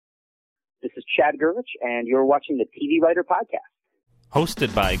This is Chad Gervich, and you're watching the TV Writer Podcast.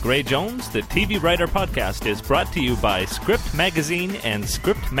 Hosted by Gray Jones, the TV Writer Podcast is brought to you by Script Magazine and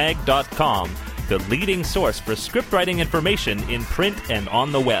ScriptMag.com, the leading source for scriptwriting information in print and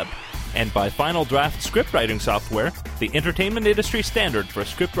on the web. And by Final Draft scriptwriting software, the entertainment industry standard for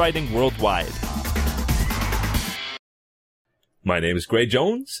scriptwriting worldwide. My name is Gray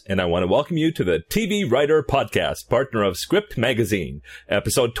Jones, and I want to welcome you to the TV Writer Podcast, partner of Script Magazine,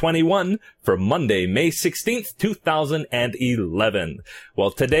 episode 21 for Monday, May 16th, 2011. Well,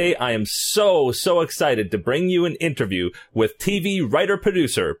 today I am so excited to bring you an interview with TV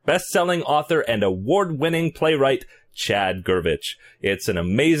writer-producer, best-selling author, and award-winning playwright, Chad Gervich. It's an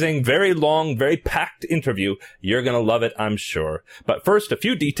amazing, very long, very packed interview. You're going to love it, I'm sure. But first, a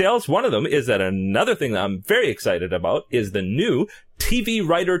few details. One of them is that another thing that I'm very excited about is the new TV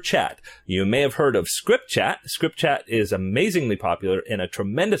Writer Chat. You may have heard of Script Chat. Script Chat is amazingly popular and a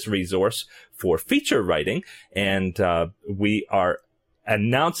tremendous resource for feature writing. And we are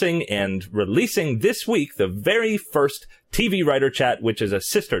announcing and releasing this week the very first TV Writer Chat, which is a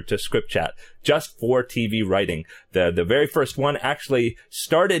sister to Script Chat, just for TV writing. The very first one actually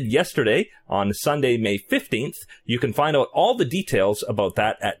started yesterday on Sunday, May 15th. You can find out all the details about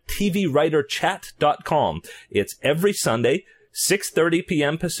that at tvwriterchat.com. It's every Sunday, 6:30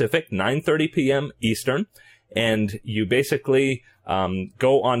 p.m. Pacific, 9:30 p.m. Eastern. And you basically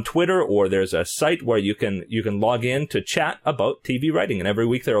go on Twitter, or there's a site where you can log in to chat about TV writing. And every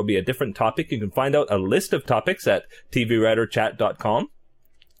week there will be a different topic. You can find out a list of topics at tvwriterchat.com.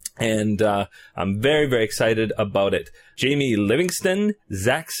 And I'm very excited about it. Jamie Livingston,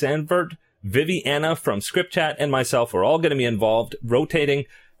 Zach Sanford, Viviana from Script Chat, and myself are all going to be involved, rotating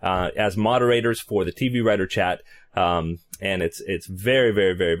as moderators for the TV Writer Chat. And it's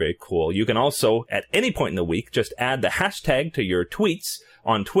very cool. You can also, at any point in the week, just add the hashtag to your tweets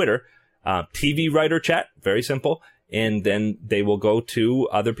on Twitter, TV Writer Chat, very simple. And then they will go to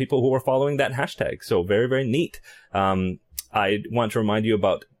other people who are following that hashtag. So very neat. I want to remind you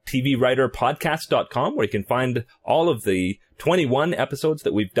about tvwriterpodcast.com, where you can find all of the 21 episodes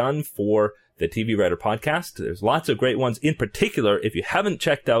that we've done for the TV Writer Podcast. There's lots of great ones. In particular, if you haven't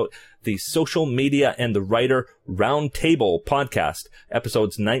checked out the Social Media and the Writer Roundtable podcast,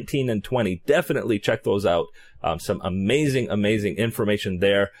 episodes 19 and 20, definitely check those out. Some amazing information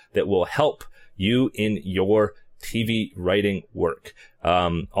there that will help you in your TV writing work.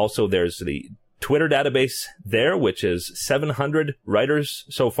 Also, there's the Twitter database there, which is 700 writers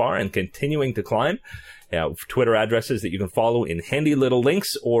so far and continuing to climb. Twitter addresses that you can follow in handy little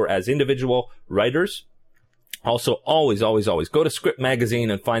links or as individual writers. Also, always go to Script Magazine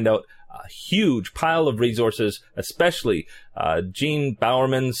and find out a huge pile of resources, especially Gene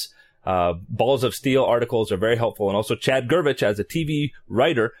Bowerman's Balls of Steel articles are very helpful. And also Chad Gervich, as a TV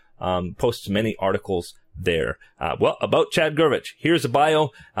writer, posts many articles there. Well, about Chad Gervich, here's a bio.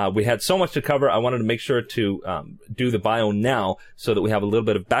 We had so much to cover. I wanted to make sure to do the bio now so that we have a little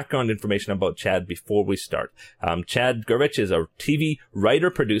bit of background information about Chad before we start. Chad Gervich is a TV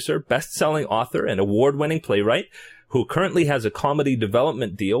writer, producer, best-selling author, and award-winning playwright who currently has a comedy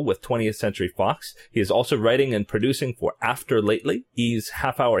development deal with 20th Century Fox. He is also writing and producing for After Lately, E's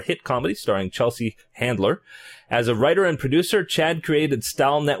half-hour hit comedy starring Chelsea Handler. As a writer and producer, Chad created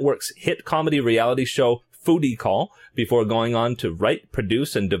Style Network's hit comedy reality show Foodie Call before going on to write,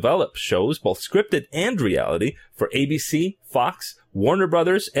 produce, and develop shows, both scripted and reality, for ABC, Fox, Warner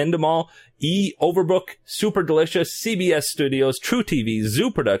Brothers, Endemol, E! Overbrook, Super Delicious, CBS Studios, True TV,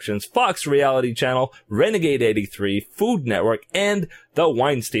 Zoo Productions, Fox Reality Channel, Renegade 83, Food Network, and The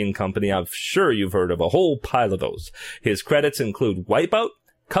Weinstein Company. I'm sure you've heard of a whole pile of those. His credits include Wipeout,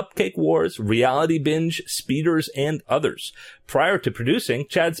 Cupcake Wars, Reality Binge, Speeders, and others. Prior to producing,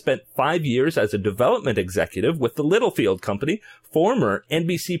 Chad spent 5 years as a development executive with the Littlefield Company, former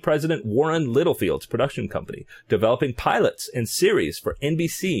NBC president Warren Littlefield's production company, developing pilots and series for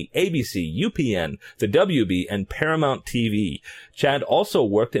NBC, ABC, UPN, the WB, and Paramount TV. Chad also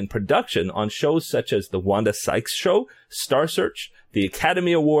worked in production on shows such as The Wanda Sykes Show, Star Search, the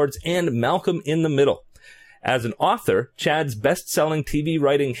Academy Awards, and Malcolm in the Middle. As an author, Chad's best-selling TV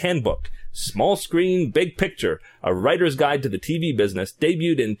writing handbook, Small Screen, Big Picture, A Writer's Guide to the TV Business,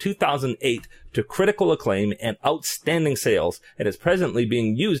 debuted in 2008 to critical acclaim and outstanding sales, and is presently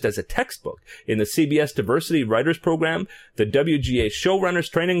being used as a textbook in the CBS Diversity Writers Program, the WGA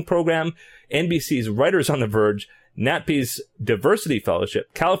Showrunners Training Program, NBC's Writers on the Verge, NATPE's Diversity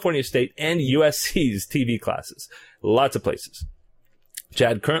Fellowship, California State, and USC's TV classes. Lots of places.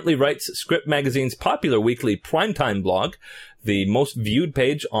 Chad currently writes Script Magazine's popular weekly primetime blog, the most viewed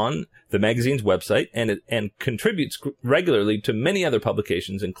page on the magazine's website, and contributes regularly to many other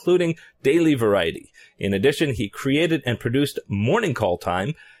publications, including Daily Variety. In addition, he created and produced Morning Call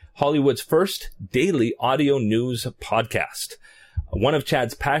Time, Hollywood's first daily audio news podcast. One of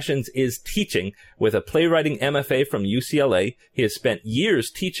Chad's passions is teaching. With a playwriting MFA from UCLA, he has spent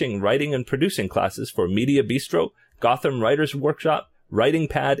years teaching writing and producing classes for Media Bistro, Gotham Writers Workshop, Writing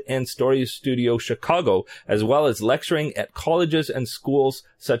Pad, and Story Studio Chicago, as well as lecturing at colleges and schools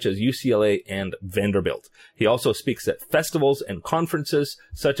such as UCLA and Vanderbilt. He also speaks at festivals and conferences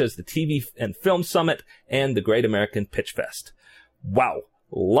such as the TV and Film Summit and the Great American Pitch Fest. Wow.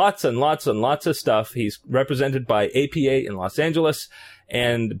 Lots and lots and lots of stuff. He's represented by APA in Los Angeles.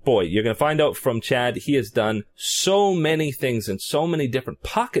 And boy, you're going to find out from Chad, he has done so many things in so many different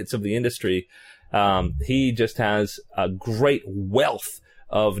pockets of the industry. He just has a great wealth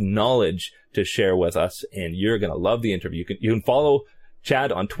of knowledge to share with us, and you're going to love the interview. You can follow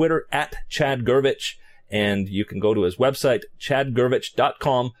Chad on Twitter at Chad Gervich, and you can go to his website,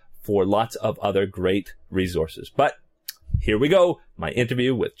 chadgervich.com, for lots of other great resources. But here we go, my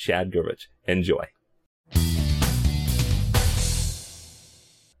interview with Chad Gervich. Enjoy.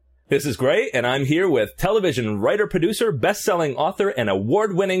 This is Gray, and I'm here with television writer, producer, best-selling author, and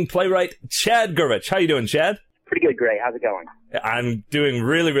award-winning playwright, Chad Gervich. How you doing, Chad? Pretty good, Gray. How's it going? I'm doing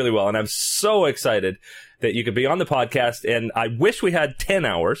really, really well, and I'm so excited that you could be on the podcast, and I wish we had 10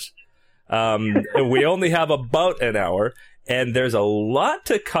 hours. We only have about an hour, and there's a lot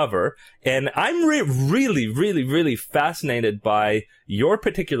to cover, and I'm really, really, really fascinated by your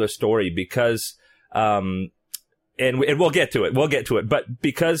particular story because... And we'll get to it, but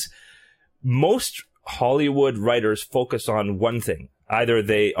because most Hollywood writers focus on one thing. Either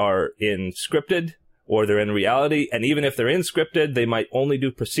they are in scripted or they're in reality. And even if they're in scripted, they might only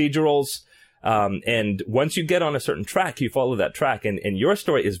do procedurals. And once you get on a certain track, you follow that track. And your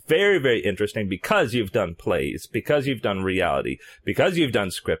story is very, very interesting because you've done plays, because you've done reality, because you've done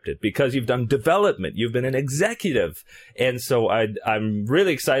scripted, because you've done development. You've been an executive. And so I'm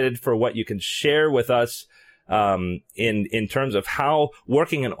really excited for what you can share with us in terms of how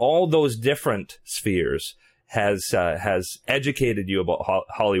working in all those different spheres has educated you about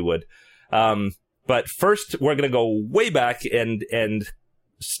Hollywood. But first, we're going to go way back and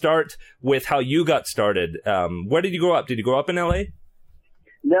start with how you got started. Where did you grow up? Did you grow up in LA?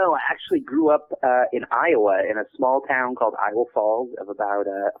 No, I actually grew up in Iowa, in a small town called Iowa Falls of about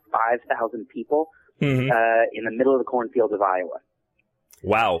 5,000 people in the middle of the cornfields of Iowa.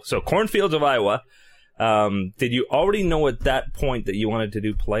 Wow. So cornfields of Iowa. Did you already know at that point that you wanted to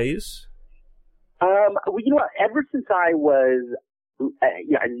do plays? Well, you know what? Ever since I was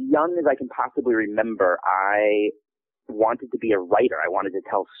as young as I can possibly remember, I wanted to be a writer. I wanted to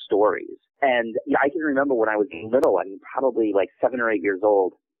tell stories. And I can remember when I was little, I mean, probably like 7 or 8 years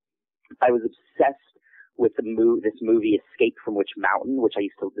old, I was obsessed with this movie Escape from Witch Mountain,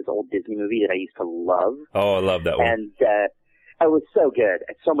 this old Disney movie that I used to love. Oh, I love that one. And it was so good.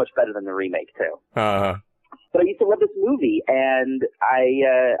 It's so much better than the remake, too. Uh-huh. But I used to love this movie, and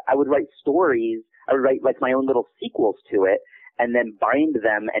I would write stories. I would write like my own little sequels to it, and then bind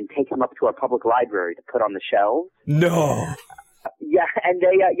them and take them up to our public library to put on the shelves. No. Yeah, and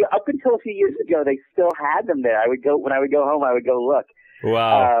they up until a few years ago, they still had them there. When I would go home, I would go look.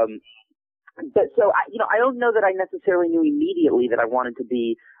 Wow. But so I don't know that I necessarily knew immediately that I wanted to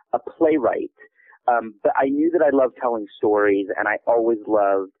be a playwright. But I knew that I loved telling stories, and I always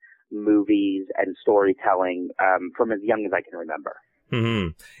loved movies and storytelling from as young as I can remember. Mm-hmm.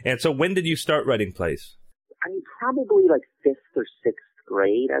 And so when did you start writing plays? I mean, probably like 5th or 6th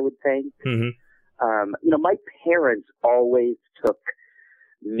grade, I would think. Mm-hmm. My parents always took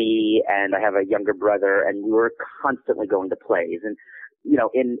me, and I have a younger brother, and we were constantly going to plays. And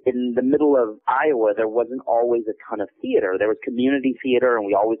in the middle of Iowa, there wasn't always a ton of theater. There was community theater, and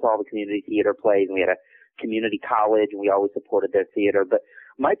we always saw the community theater plays, and we had a community college, and we always supported their theater. But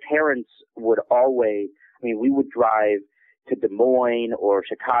my parents would always, we would drive to Des Moines or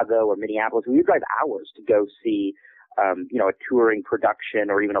Chicago or Minneapolis. We would drive hours to go see, a touring production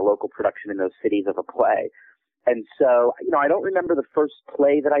or even a local production in those cities of a play. And so, I don't remember the first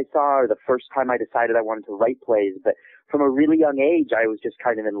play that I saw or the first time I decided I wanted to write plays, but from a really young age, I was just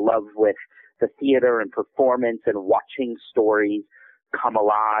kind of in love with the theater and performance and watching stories come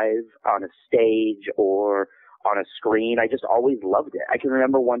alive on a stage or on a screen. I just always loved it. I can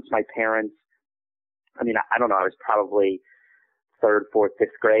remember once my parents, I don't know, I was probably 3rd, 4th,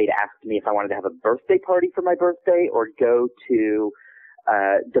 5th grade, asked me if I wanted to have a birthday party for my birthday or go to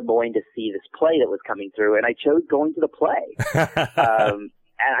Des Moines to see this play that was coming through, and I chose going to the play.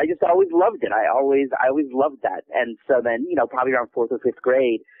 And I just always loved it. I always loved that. And so then, probably around 4th or 5th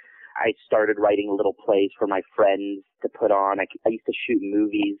grade, I started writing little plays for my friends to put on. I used to shoot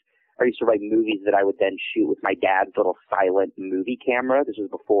movies. I used to write movies that I would then shoot with my dad's little silent movie camera. This was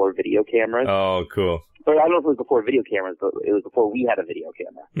before video cameras. Oh, cool. But I don't know if it was before video cameras, but it was before we had a video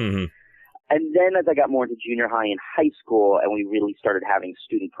camera. Mm-hmm. And then as I got more into junior high and high school, and we really started having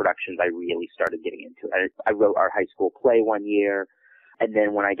student productions, I really started getting into it. I wrote our high school play one year. And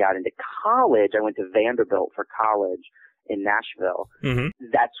then when I got into college, I went to Vanderbilt for college in Nashville. Mm-hmm.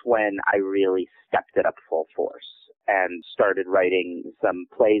 That's when I really stepped it up full force and started writing some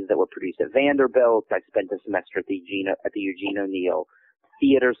plays that were produced at Vanderbilt. I spent a semester at the Eugene O'Neill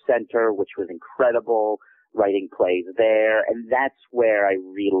Theater Center, which was incredible, writing plays there. And that's where I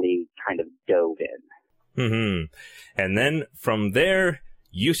really kind of dove in. Mm-hmm. And then from there,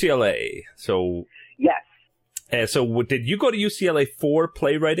 UCLA. So yes. So did you go to UCLA for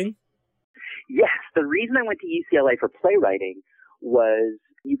playwriting? Yes. The reason I went to UCLA for playwriting was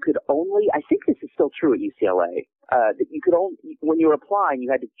you could only, I think this is still true at UCLA, that you could only, when you were applying, you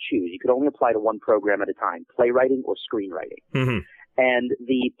had to choose. You could only apply to one program at a time, playwriting or screenwriting. Mm-hmm. And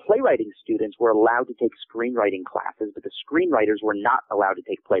the playwriting students were allowed to take screenwriting classes, but the screenwriters were not allowed to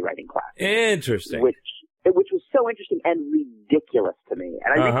take playwriting classes. Interesting. Which was so interesting and ridiculous to me.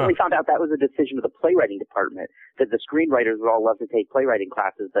 And I recently found out that was a decision of the playwriting department, that the screenwriters would all love to take playwriting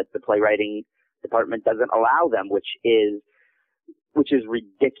classes, but the playwriting department doesn't allow them, which is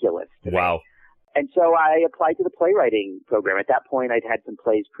ridiculous to me. And so I applied to the playwriting program. At that point, I'd had some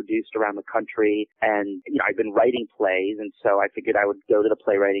plays produced around the country, and I'd been writing plays, and so I figured I would go to the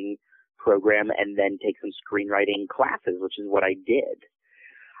playwriting program and then take some screenwriting classes, which is what I did.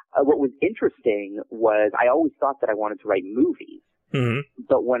 What was interesting was I always thought that I wanted to write movies. Mm-hmm.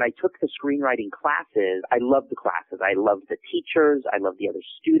 But when I took the screenwriting classes, I loved the classes. I loved the teachers. I loved the other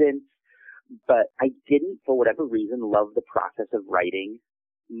students. But I didn't, for whatever reason, love the process of writing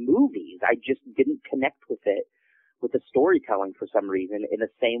movies. I just didn't connect with it, with the storytelling for some reason, in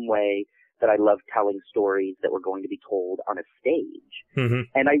the same way that I loved telling stories that were going to be told on a stage. Mm-hmm.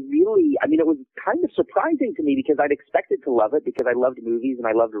 And it was kind of surprising to me because I'd expected to love it because I loved movies and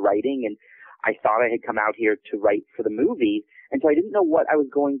I loved writing, and I thought I had come out here to write for the movies. And so I didn't know what I was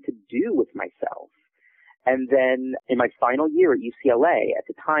going to do with myself. And then in my final year at UCLA, at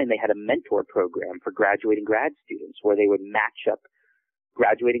the time, they had a mentor program for graduating grad students where they would match up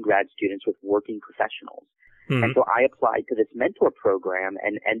graduating grad students with working professionals. Mm-hmm. And so I applied to this mentor program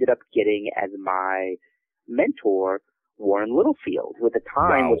and ended up getting as my mentor Warren Littlefield, who at the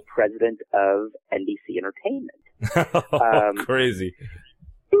time was president of NBC Entertainment. Crazy.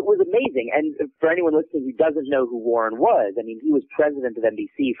 It was amazing. And for anyone listening who doesn't know who Warren was, he was president of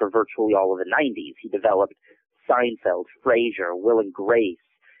NBC for virtually all of the 90s. He developed Seinfeld, Frasier, Will and Grace,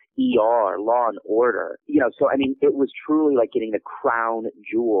 ER, Law and Order. It was truly like getting the crown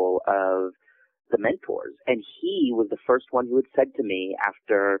jewel of the mentors. And he was the first one who had said to me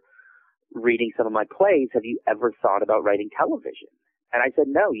after reading some of my plays, have you ever thought about writing television? And I said,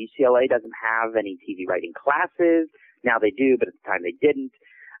 no, UCLA doesn't have any TV writing classes. Now they do, but at the time they didn't.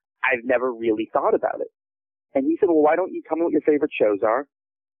 I've never really thought about it. And he said, well, why don't you tell me what your favorite shows are?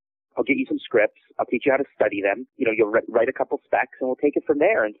 I'll get you some scripts. I'll teach you how to study them. You'll write a couple specs and we'll take it from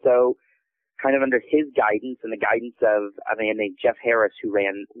there. And so kind of under his guidance and the guidance of a man named Jeff Harris, who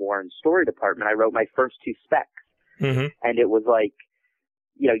ran Warren's story department, I wrote my first 2 specs. Mm-hmm. And it was like,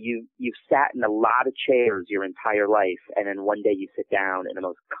 you've sat in a lot of chairs your entire life, and then one day you sit down in the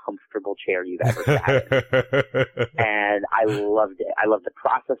most comfortable chair you've ever sat in. And I loved it. I loved the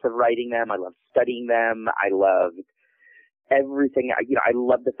process of writing them. I loved studying them. I loved everything. I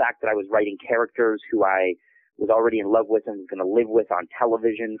loved the fact that I was writing characters who I was already in love with and was going to live with on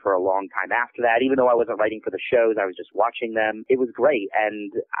television for a long time after that. Even though I wasn't writing for the shows, I was just watching them. It was great.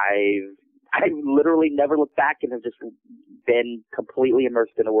 And I've literally never looked back and have just been completely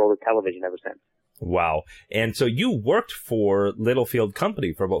immersed in the world of television ever since. Wow. And so you worked for Littlefield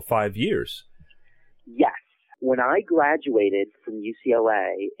Company for about 5 years. Yes. When I graduated from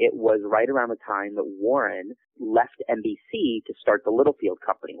UCLA, it was right around the time that Warren left NBC to start the Littlefield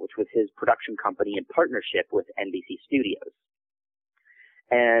Company, which was his production company in partnership with NBC Studios.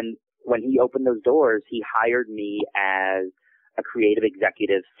 And when he opened those doors, he hired me as a creative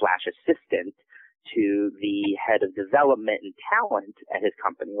executive / assistant to the head of development and talent at his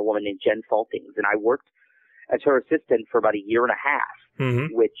company, a woman named Jen Faltings. And I worked as her assistant for about a year and a half,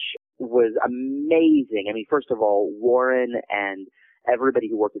 mm-hmm. which was amazing. First of all, Warren and everybody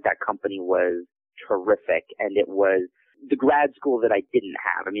who worked at that company was terrific. And it was the grad school that I didn't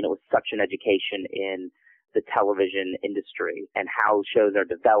have. I mean, it was such an education in the television industry and how shows are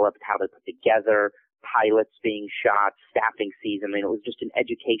developed, how they're put together, pilots being shot, staffing season. I mean, it was just an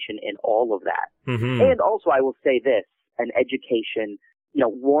education in all of that. Mm-hmm. And also, I will say this, an education,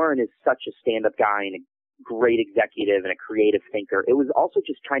 Warren is such a stand-up guy and a great executive and a creative thinker. It was also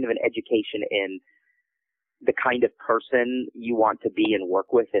just kind of an education in the kind of person you want to be and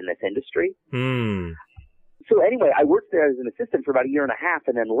work with in this industry. Mm. So anyway, I worked there as an assistant for about a year and a half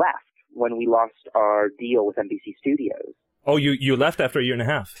and then left when we lost our deal with NBC Studios. Oh, you left after a year and a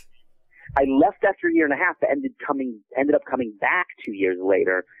half? I left after a year and a half, but ended up coming back 2 years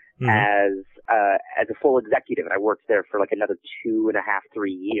later as a full executive, and I worked there for like another 2.5,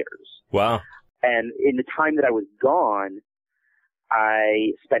 3 years. Wow. And in the time that I was gone,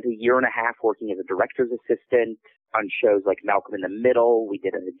 I spent a year and a half working as a director's assistant on shows like Malcolm in the Middle. We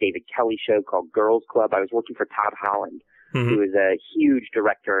did a David Kelly show called Girls Club. I was working for Todd Holland, who is a huge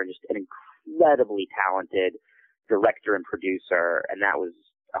director and just an incredibly talented director and producer. And that was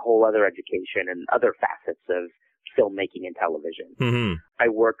a whole other education and other facets of filmmaking and television. Mm-hmm. I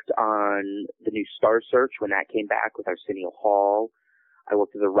worked on the new Star Search when that came back with Arsenio Hall. I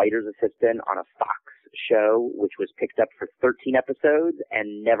worked as a writer's assistant on a Fox show, which was picked up for 13 episodes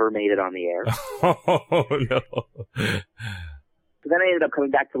and never made it on the air. Oh, no. So then I ended up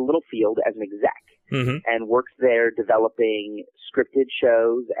coming back to Littlefield as an exec and worked there developing scripted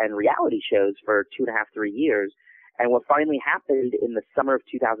shows and reality shows for 2.5, 3 years. And what finally happened in the summer of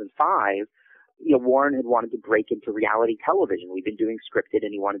 2005, Warren had wanted to break into reality television. We'd been doing scripted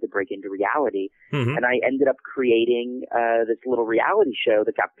and he wanted to break into reality. And I ended up creating this little reality show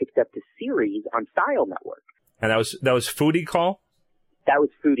that got picked up to series on Style Network. And that was Foodie Call? That was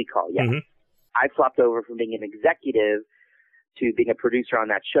Foodie Call, yes. I flopped over from being an executive to being a producer on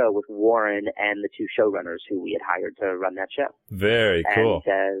that show with Warren and the two showrunners who we had hired to run that show. Very cool.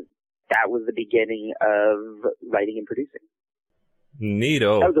 And that was the beginning of writing and producing.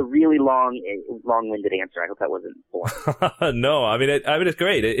 Neato. That was a really long-winded answer. I hope that wasn't boring. No, I mean it's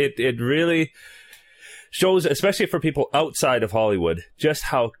great. It really shows, especially for people outside of Hollywood, just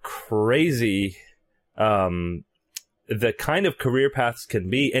how crazy the kind of career paths can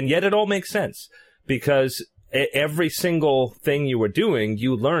be, and yet it all makes sense because every single thing you were doing,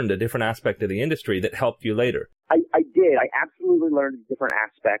 you learned a different aspect of the industry that helped you later. I did. I absolutely learned a different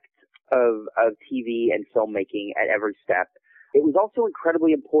aspect of TV and filmmaking at every step. It was also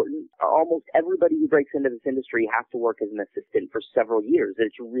incredibly important. Almost everybody who breaks into this industry has to work as an assistant for several years.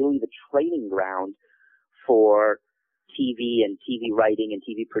 It's really the training ground for TV and TV writing and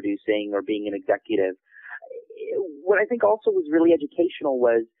TV producing or being an executive. What I think also was really educational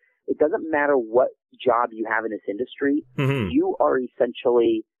was it doesn't matter what job you have in this industry. You are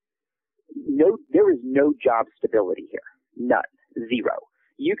essentially there is no job stability here. None. Zero.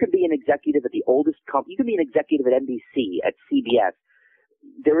 You can be an executive at the oldest company. You can be an executive at NBC, at CBS.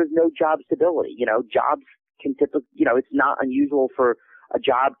 There is no job stability. Jobs can typically, it's not unusual for a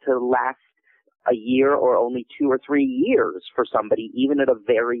job to last a year or only 2 or 3 years for somebody, even at a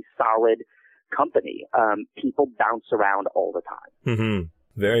very solid company. People bounce around all the time.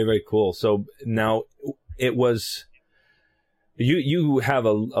 Very, very cool. So now it was... You have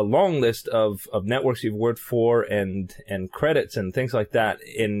a long list of networks you've worked for and credits and things like that.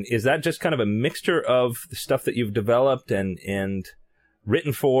 And is that just kind of a mixture of the stuff that you've developed and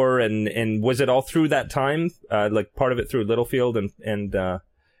written for? And was it all through that time? Like part of it through Littlefield and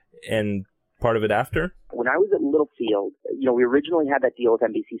part of it after? When I was at Littlefield, we originally had that deal with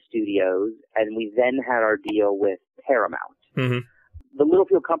NBC Studios, and we then had our deal with Paramount. The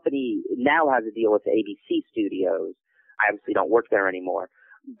Littlefield company now has a deal with ABC Studios. I obviously don't work there anymore.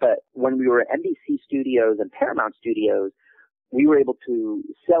 But when we were at NBC Studios and Paramount Studios, we were able to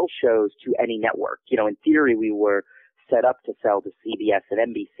sell shows to any network. In theory, we were set up to sell to CBS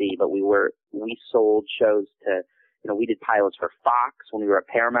and NBC, but we sold shows to, we did pilots for Fox. When we were at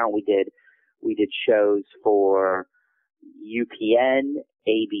Paramount, we did shows for UPN,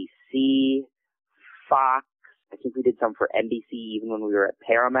 ABC, Fox. I think we did some for NBC even when we were at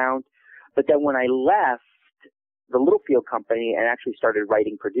Paramount. But then when I left the Littlefield company and actually started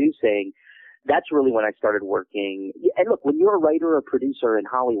writing, producing, that's really when I started working. And look, when you're a writer or producer in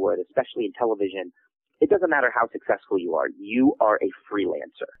Hollywood, especially in television, it doesn't matter how successful you are a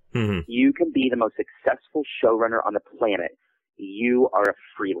freelancer. You can be the most successful showrunner on the planet. You are a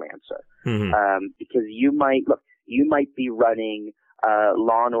freelancer. Because you might be running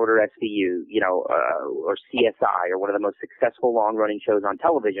Law and Order SVU, or CSI, or one of the most successful long-running shows on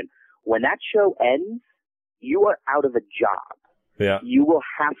television. When that show ends, you are out of a job. Yeah. You will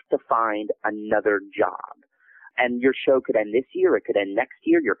have to find another job. And your show could end this year, it could end next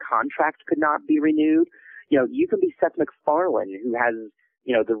year, your contract could not be renewed. You know, you can be Seth MacFarlane, who has,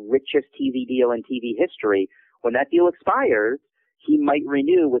 you know, the richest TV deal in TV history. When that deal expires, he might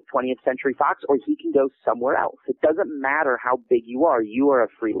renew with 20th Century Fox, or he can go somewhere else. It doesn't matter how big you are a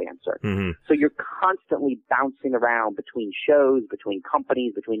freelancer. Mm-hmm. So you're constantly bouncing around between shows, between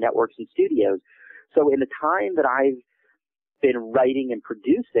companies, between networks and studios. So in the time that I've been writing and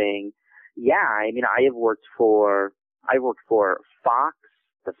producing, yeah, I mean, I've worked for Fox,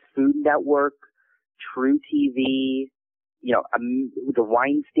 the Food Network, True TV, you know, the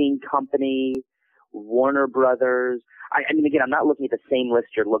Weinstein Company, Warner Brothers. I mean, again, I'm not looking at the same list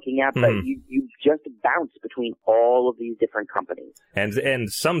you're looking at, but you just bounce between all of these different companies. And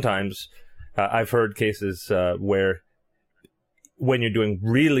sometimes I've heard cases where when you're doing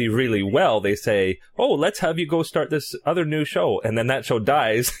really, really well, they say, oh, let's have you go start this other new show. And then that show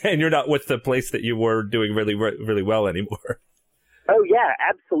dies and you're not with the place that you were doing really, really well anymore. Oh, yeah,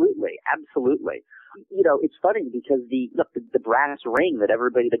 absolutely. Absolutely. You know, it's funny because the brass ring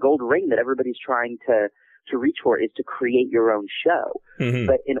the gold ring that everybody's trying to reach for is to create your own show. Mm-hmm.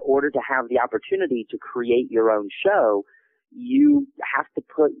 But in order to have the opportunity to create your own show, you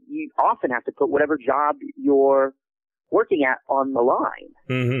often have to put whatever job you're working at on the line.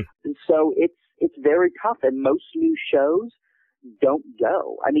 Mm-hmm. And so it's very tough, and most new shows don't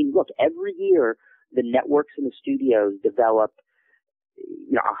go. I mean, look, every year the networks and the studios develop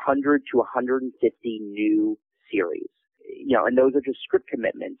 100 to 150 new series. You know, and those are just script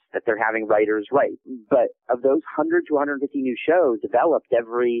commitments that they're having writers write. But of those 100 to 150 new shows developed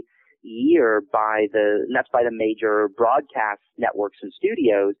every year by the major broadcast networks and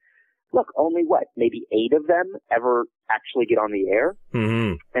studios, look, only maybe 8 of them ever actually get on the air.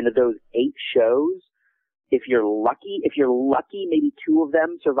 Mm-hmm. And of those 8 shows, if you're lucky, maybe 2 of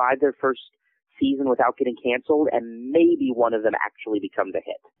them survive their first season without getting canceled, and maybe one of them actually becomes a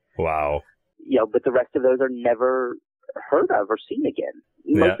hit. Wow. You know, but the rest of those are never heard of or seen again.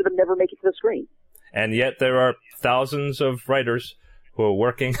 Most of them never make it to the screen. And yet there are thousands of writers who are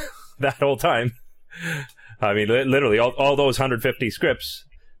working that whole time. I mean, literally, all those 150 scripts,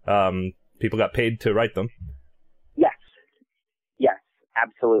 people got paid to write them. Yes,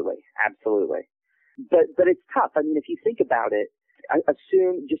 absolutely. But it's tough. I mean, if you think about it, I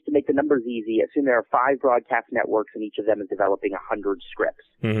assume, just to make the numbers easy, assume there are 5 broadcast networks and each of them is developing 100 scripts.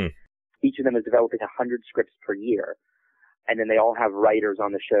 Mm-hmm. Each of them is developing 100 scripts per year. And then they all have writers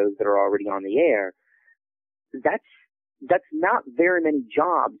on the shows that are already on the air. That's not very many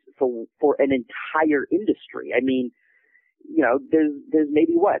jobs for an entire industry. I mean, you know, there's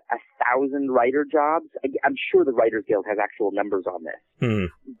maybe 1,000 writer jobs. I'm sure the Writers Guild has actual numbers on this.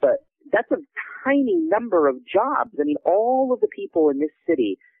 Mm-hmm. But that's a tiny number of jobs. I mean, all of the people in this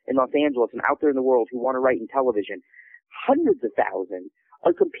city, in Los Angeles and out there in the world who want to write in television, hundreds of thousands,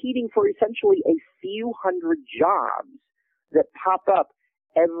 are competing for essentially a few hundred jobs that pop up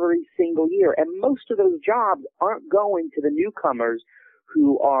every single year. And most of those jobs aren't going to the newcomers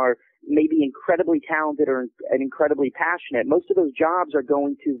who are maybe incredibly talented and incredibly passionate. Most of those jobs are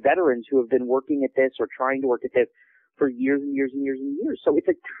going to veterans who have been working at this or trying to work at this for years and years and years and years. So it's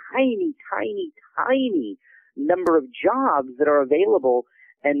a tiny, tiny, tiny number of jobs that are available,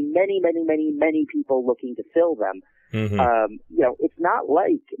 and many, many, many, many people looking to fill them. Mm-hmm. You know, it's not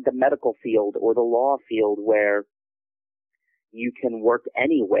like the medical field or the law field where you can work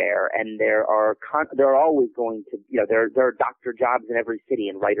anywhere, and there are always going to, you know, there are doctor jobs in every city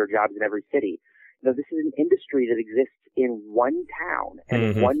and writer jobs in every city. You know, this is an industry that exists in one town and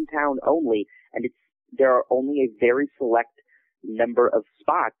Mm-hmm. one town only, and there are only a very select number of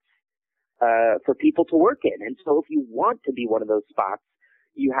spots for people to work in. And so if you want to be one of those spots,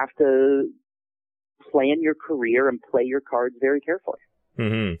 you have to plan your career and play your cards very carefully.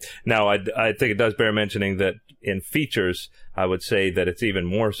 Mm-hmm. Now, I think it does bear mentioning that in features, I would say that it's even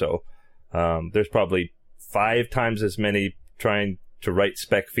more so. There's probably 5 times as many trying to write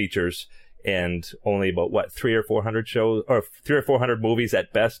spec features, and only about 300 or 400 shows, or 300 or 400 movies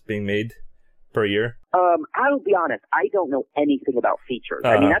at best being made per year. I'll be honest, I don't know anything about features.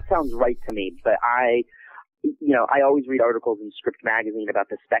 I mean, that sounds right to me, but I always read articles in Script Magazine about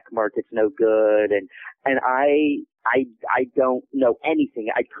the spec market's no good, and I don't know anything.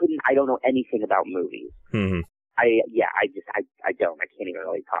 I don't know anything about movies. Mm-hmm. I don't. I can't even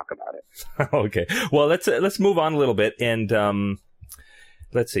really talk about it. Okay. Well, let's move on a little bit, and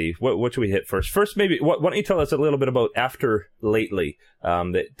let's see. What should we hit first? First, maybe why don't you tell us a little bit about After Lately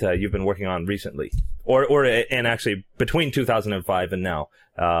that you've been working on recently, and actually between 2005 and now.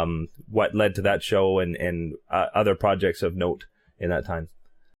 What led to that show and other projects of note in that time?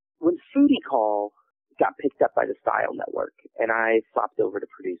 When Foodie Call got picked up by the Style Network, and I swapped over to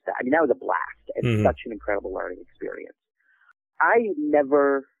produce that. I mean, that was a blast and such an incredible learning experience. I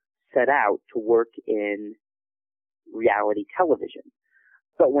never set out to work in reality television,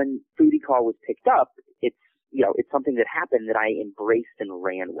 but when Foodie Call was picked up, it's something that happened that I embraced and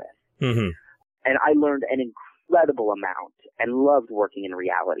ran with. Mm-hmm. And I learned an incredible amount and loved working in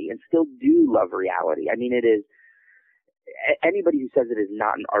reality and still do love reality. I mean, it is, anybody who says it is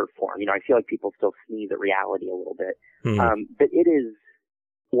not an art form, I feel like people still sneeze at reality a little bit. Mm-hmm. But it is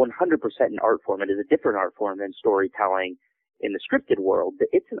 100% an art form. It is a different art form than storytelling in the scripted world, but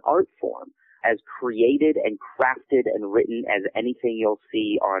it's an art form as created and crafted and written as anything you'll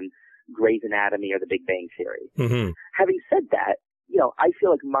see on Grey's Anatomy or The Big Bang Theory. Mm-hmm. Having said that, I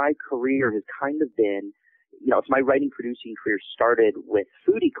feel like my career has kind of been, if my writing producing career started with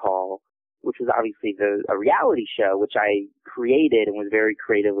Foodie Call, which was obviously a reality show, which I created and was very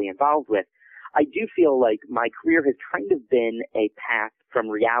creatively involved with, I do feel like my career has kind of been a path from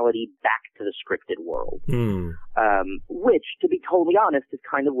reality back to the scripted world, which, to be totally honest, is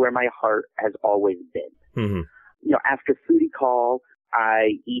kind of where my heart has always been. Mm-hmm. After Foodie Call,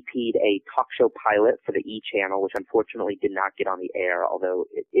 I EP'd a talk show pilot for the E! Channel, which unfortunately did not get on the air, although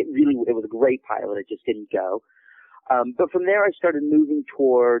it was a great pilot. It just didn't go. But from there, I started moving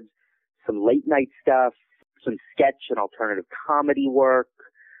towards some late night stuff, some sketch and alternative comedy work.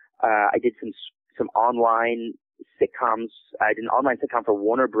 I did some online sitcoms. I did an online sitcom for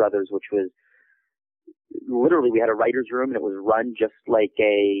Warner Brothers, which was literally, we had a writer's room and it was run just like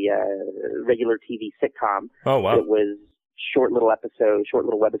a regular TV sitcom. Oh, wow. It was short little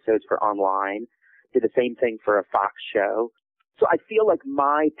webisodes for online. Did the same thing for a Fox show. So I feel like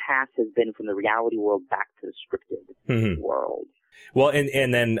my path has been from the reality world back to the scripted world. Well,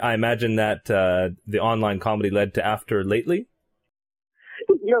 and then I imagine that the online comedy led to After Lately?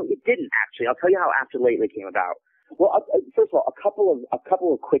 It didn't actually. I'll tell you how After Lately came about. Well, first of all, a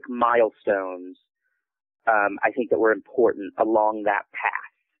couple of quick milestones I think that were important along that path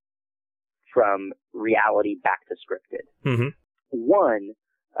from reality back to scripted. Mm-hmm. One,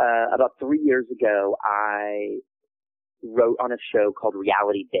 about 3 years ago, I wrote on a show called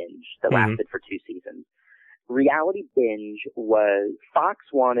Reality Binge that lasted for 2 seasons. Reality Binge was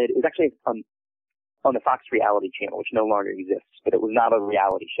it was actually on the Fox Reality Channel, which no longer exists, but it was not a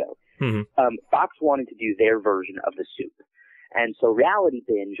reality show. Mm-hmm. Fox wanted to do their version of The Soup. And so Reality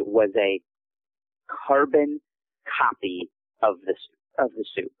Binge was a carbon copy of The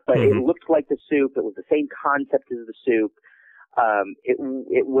Soup. But it looked like The Soup. It was the same concept as The Soup.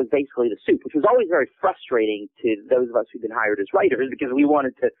 It was basically The Soup, which was always very frustrating to those of us who'd been hired as writers because we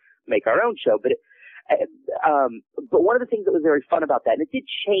wanted to make our own show. But one of the things that was very fun about that, and it did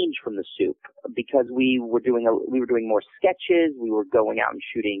change from The Soup because we were doing more sketches. We were going out and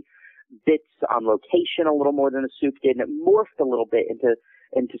shooting bits on location a little more than The Soup did, and it morphed a little bit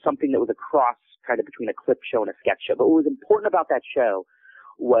into something that was a cross kind of between a clip show and a sketch show. But what was important about that show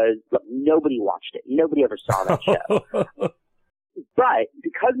was, look, nobody watched it. Nobody ever saw that show. But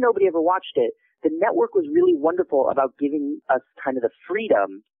because nobody ever watched it, the network was really wonderful about giving us kind of the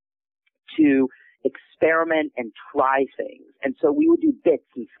freedom to experiment and try things. And so we would do bits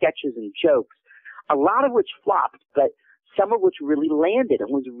and sketches and jokes, a lot of which flopped, but some of which really landed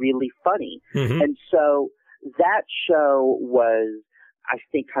and was really funny. Mm-hmm. And so that show was, I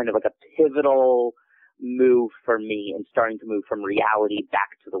think, kind of like a pivotal move for me in starting to move from reality back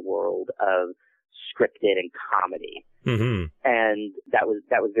to the world of scripted and comedy. Mm-hmm. And that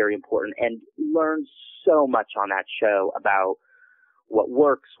was very important, and learned so much on that show about what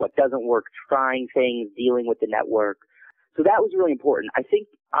works, what doesn't work, trying things, dealing with the network. So that was really important. I think,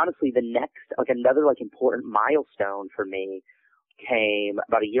 honestly, the next, another important milestone for me came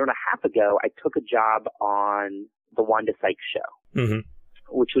about 1.5 years ago. I took a job on the Wanda Sykes Show,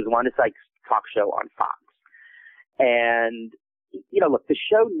 which was Wanda Sykes' talk show on Fox. And, look, the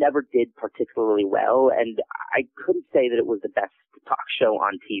show never did particularly well, and I couldn't say that it was the best talk show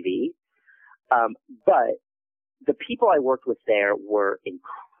on TV. But the people I worked with there were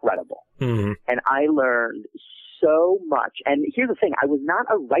incredible. Mm-hmm. And I learned so much. And here's the thing. I was not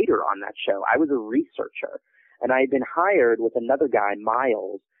a writer on that show. I was a researcher. And I had been hired with another guy,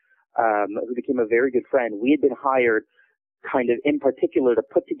 Miles, who became a very good friend. We had been hired kind of in particular to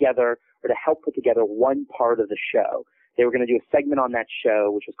put together or to help put together one part of the show. They were going to do a segment on that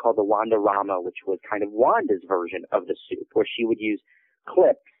show, which was called the Wanda-Rama, which was kind of Wanda's version of The Soup, where she would use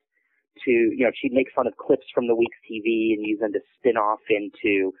clips to, she'd make fun of clips from the week's TV and use them to spin off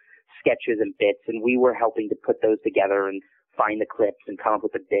into sketches and bits. And we were helping to put those together and find the clips and come up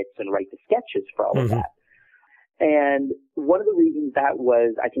with the bits and write the sketches for all of that. And one of the reasons that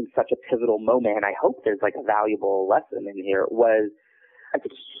was, I think, such a pivotal moment, and I hope there's like a valuable lesson in here, was I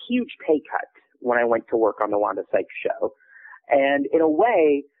took a huge pay cut when I went to work on the Wanda Sykes show. And in a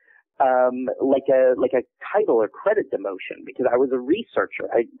way, like a title or credit demotion, because I was a researcher.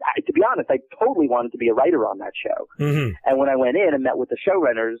 To be honest, I totally wanted to be a writer on that show. Mm-hmm. And when I went in and met with the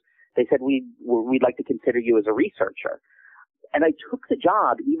showrunners, they said, we'd like to consider you as a researcher. And I took the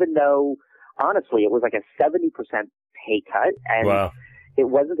job, even though, honestly, it was like a 70% pay cut. And wow. It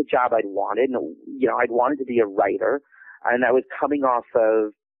wasn't the job I'd wanted. And, I'd wanted to be a writer. And I was coming off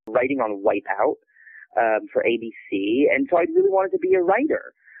of writing on Wipeout for ABC. And so I really wanted to be a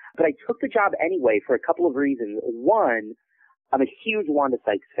writer. But I took the job anyway for a couple of reasons. One, I'm a huge Wanda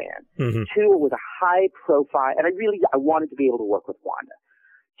Sykes fan. Mm-hmm. Two, it was a high profile, and I wanted to be able to work with Wanda.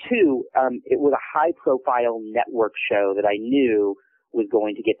 Two, it was a high profile network show that I knew was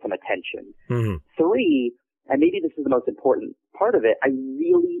going to get some attention. Mm-hmm. Three, and maybe this is the most important part of it, I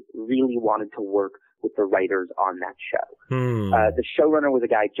really, really wanted to work with the writers on that show. Mm. The showrunner was a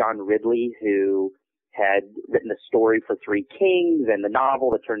guy, John Ridley, who had written the story for Three Kings and the novel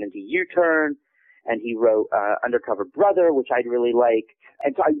that turned into U-Turn. And he wrote Undercover Brother, which I'd really liked.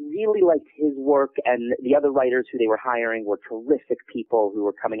 And so I really liked his work, and the other writers who they were hiring were terrific people who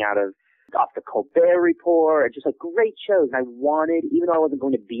were coming off the Colbert Report, and just like great shows. And I wanted, even though I wasn't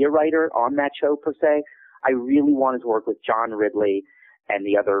going to be a writer on that show per se, I really wanted to work with John Ridley and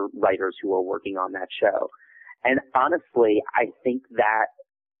the other writers who were working on that show. And honestly, I think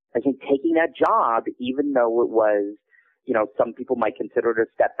taking that job, even though it was, some people might consider it a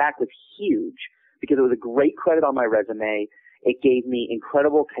step back, was huge because it was a great credit on my resume. It gave me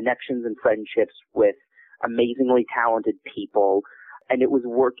incredible connections and friendships with amazingly talented people. And it was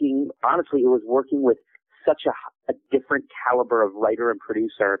working with such a different caliber of writer and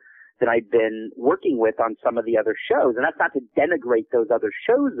producer than I'd been working with on some of the other shows. And that's not to denigrate those other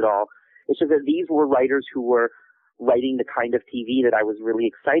shows at all. It's just that these were writers who were writing the kind of TV that I was really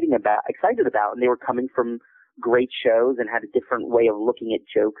excited about. And they were coming from great shows and had a different way of looking at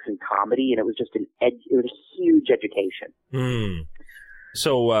jokes and comedy. And it was just it was a huge education. Mm.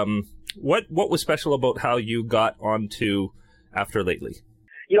 So, what was special about how you got onto After Lately?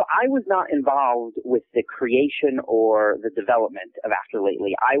 I was not involved with the creation or the development of After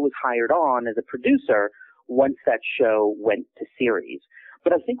Lately. I was hired on as a producer once that show went to series.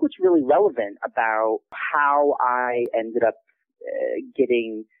 But I think what's really relevant about how I ended up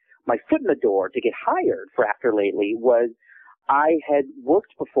getting my foot in the door to get hired for After Lately was I had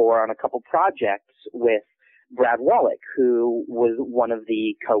worked before on a couple projects with Brad Wallach, who was one of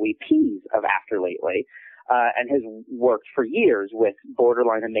the co-EPs of After Lately, and has worked for years with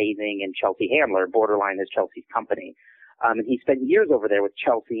Borderline Amazing and Chelsea Handler. Borderline is Chelsea's company. And he spent years over there with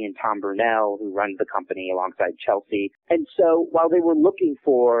Chelsea and Tom Brunel, who runs the company alongside Chelsea. And so while they were looking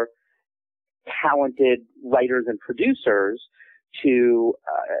for talented writers and producers to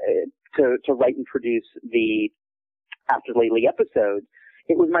write and produce the After Lately episodes,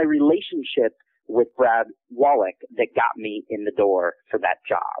 it was my relationship with Brad Wallach that got me in the door for that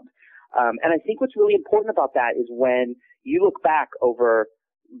job. And I think what's really important about that is when you look back over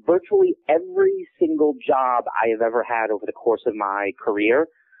virtually every single job I have ever had over the course of my career,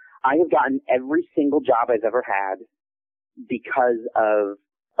 I have gotten every single job I've ever had because of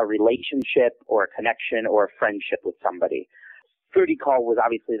a relationship or a connection or a friendship with somebody. Fruity Call was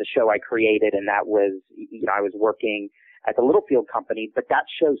obviously the show I created, and that was, I was working at the Littlefield company, but that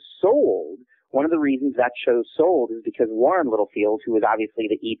show sold. One of the reasons that show sold is because Warren Littlefield, who was obviously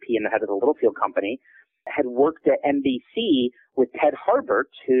the EP and the head of the Littlefield company, had worked at NBC with Ted Harbert,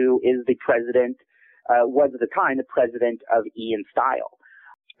 who is the president, was at the time the president of E! in Style.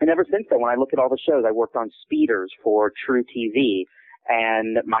 And ever since then, when I look at all the shows, I worked on Speeders for True TV,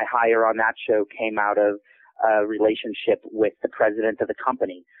 and my hire on that show came out of a relationship with the president of the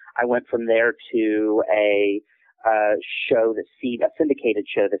company. I went from there to a syndicated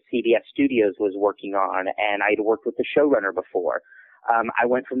show that CBS Studios was working on, and I'd worked with the showrunner before. I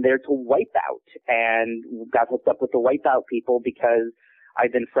went from there to Wipeout and got hooked up with the Wipeout people because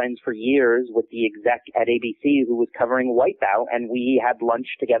I've been friends for years with the exec at ABC who was covering Wipeout, and we had lunch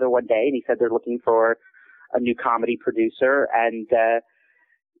together one day, and he said they're looking for a new comedy producer, and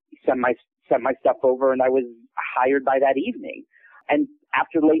sent my stuff over, and I was hired by that evening. And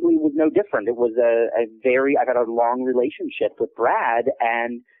After Lately was no different. It was I got a long relationship with Brad,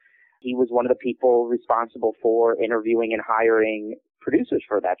 and he was one of the people responsible for interviewing and hiring producers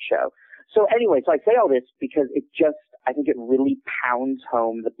for that show. So anyway, so I say all this because I think it really pounds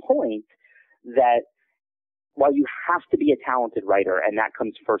home the point that while you have to be a talented writer, and that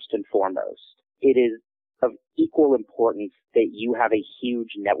comes first and foremost, it is of equal importance that you have a huge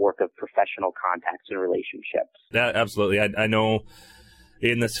network of professional contacts and relationships. Yeah, absolutely. I know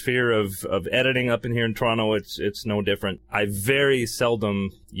in the sphere of editing up in here in Toronto, it's no different. I very seldom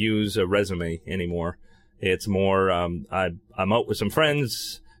use a resume anymore. It's more, I'm out with some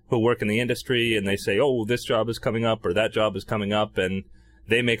friends who work in the industry, and they say, oh, this job is coming up or that job is coming up, and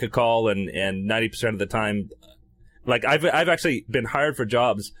they make a call, and 90% of the time, like I've actually been hired for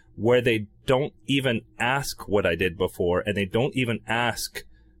jobs where they don't even ask what I did before, and they don't even ask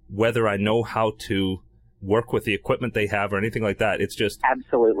whether I know how to work with the equipment they have or anything like that. It's just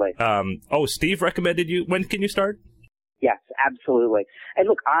absolutely. Oh, Steve recommended you. When can you start? Yes, absolutely. And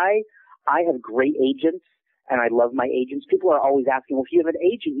look, I have great agents, and I love my agents. People are always asking, well, if you have an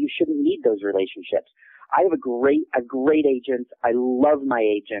agent, you shouldn't need those relationships. I have a great agent. I love my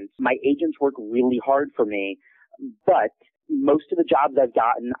agents. My agents work really hard for me, but most of the jobs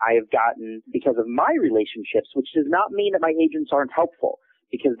I have gotten because of my relationships, which does not mean that my agents aren't helpful,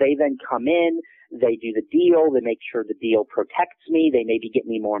 because they then come in, they do the deal, they make sure the deal protects me, they maybe get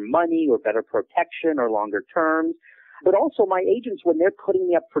me more money or better protection or longer terms. But also my agents, when they're putting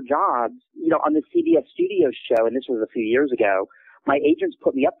me up for jobs, on the CBS Studios show, and this was a few years ago, my agents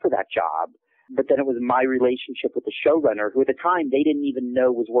put me up for that job, but then it was my relationship with the showrunner, who at the time they didn't even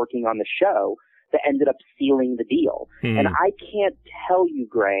know was working on the show, that ended up sealing the deal. And I can't tell you,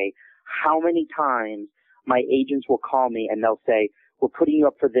 Gray, how many times my agents will call me and they'll say, we're putting you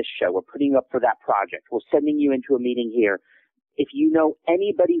up for this show, we're putting you up for that project, we're sending you into a meeting here. If you know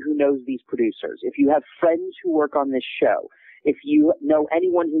anybody who knows these producers, if you have friends who work on this show, if you know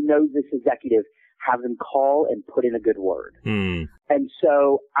anyone who knows this executive, have them call and put in a good word. And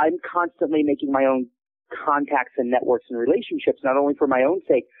so I'm constantly making my own contacts and networks and relationships, not only for my own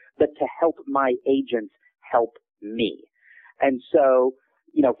sake, but to help my agents help me. And so,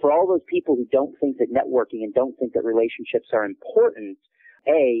 for all those people who don't think that networking and don't think that relationships are important,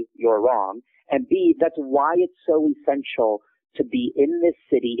 A, you're wrong, and B, that's why it's so essential to be in this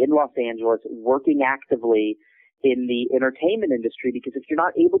city, in Los Angeles, working actively in the entertainment industry, because if you're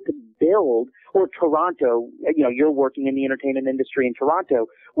not able to build, or Toronto, you're working in the entertainment industry in Toronto,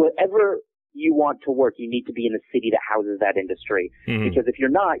 wherever you want to work, you need to be in the city that houses that industry. Because if you're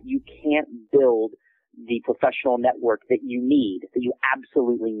not, you can't build the professional network that you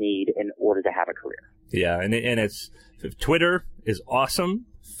absolutely need in order to have a career. Yeah, and it's Twitter is awesome,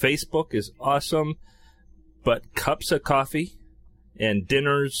 Facebook is awesome, but cups of coffee and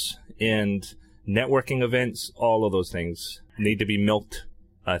dinners and networking events, all of those things need to be milked,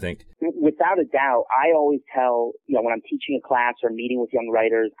 I think. Without a doubt, I always tell, when I'm teaching a class or meeting with young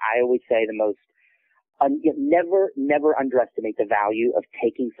writers, I always say never underestimate the value of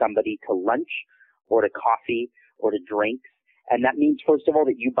taking somebody to lunch or to coffee or to drinks. And that means, first of all,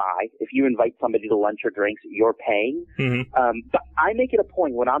 that you buy. If you invite somebody to lunch or drinks, you're paying. But I make it a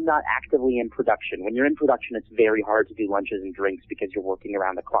point when I'm not actively in production. When you're in production, it's very hard to do lunches and drinks because you're working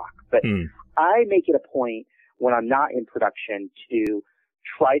around the clock. But I make it a point when I'm not in production to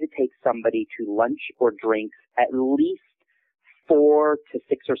try to take somebody to lunch or drinks at least 4 to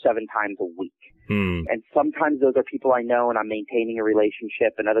 6 or 7 times a week. And sometimes those are people I know and I'm maintaining a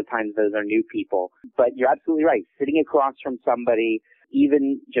relationship, and other times those are new people. But you're absolutely right. Sitting across from somebody,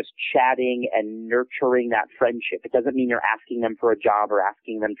 even just chatting and nurturing that friendship. It doesn't mean you're asking them for a job or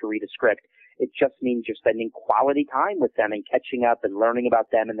asking them to read a script. It just means you're spending quality time with them and catching up and learning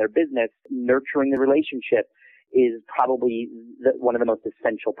about them and their business. Nurturing the relationship is probably one of the most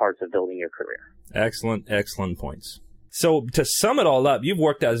essential parts of building your career. Excellent points. So to sum it all up, you've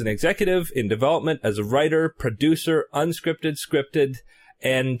worked as an executive in development, as a writer, producer, unscripted, scripted,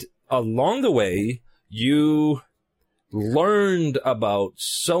 and along the way, you learned about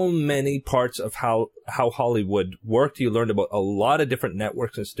so many parts of how Hollywood worked. You learned about a lot of different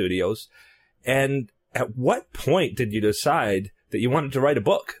networks and studios. And at what point did you decide that you wanted to write a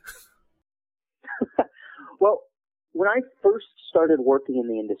book? Well, when I first started working in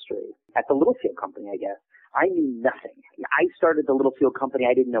the industry, at the Littlefield Company, I guess, I knew nothing. I started the Littlefield Company.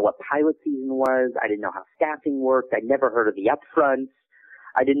 I didn't know what pilot season was. I didn't know how staffing worked. I'd never heard of the upfronts.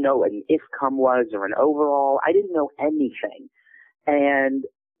 I didn't know what an IFCOM was or an overall. I didn't know anything. And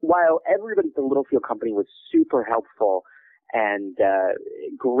while everybody at the Littlefield Company was super helpful and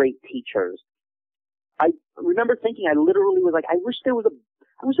great teachers, I remember thinking, I literally was like, I wish there was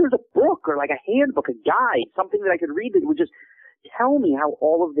a book or like a handbook, a guide, something that I could read that would just tell me how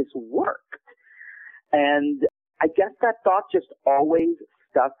all of this worked. And I guess that thought just always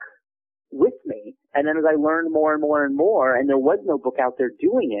stuck with me. And then as I learned more and more and more, and there was no book out there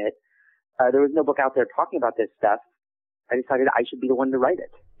doing it, there was no book out there talking about this stuff, I decided I should be the one to write it.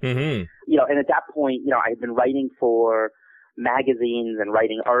 Mm-hmm. And at that point, I had been writing for magazines and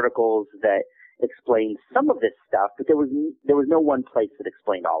writing articles that explained some of this stuff, but there was no one place that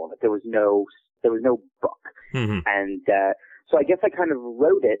explained all of it. There was no book. Mm-hmm. And so I guess I kind of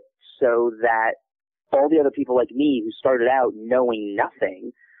wrote it so that all the other people like me who started out knowing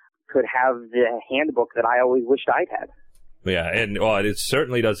nothing could have the handbook that I always wished I'd had. Yeah, and it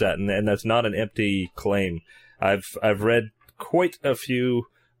certainly does that, and that's not an empty claim. I've read quite a few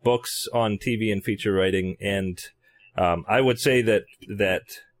books on TV and feature writing, and I would say that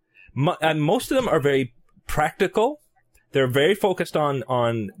most of them are very practical. They're very focused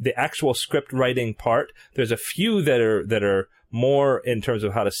on the actual script writing part. There's a few that are more in terms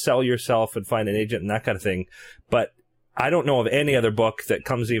of how to sell yourself and find an agent and that kind of thing. But I don't know of any other book that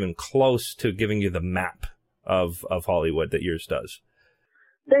comes even close to giving you the map of Hollywood that yours does.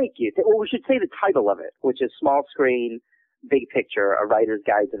 Thank you. Well, we should say the title of it, which is Small Screen, Big Picture, A Writer's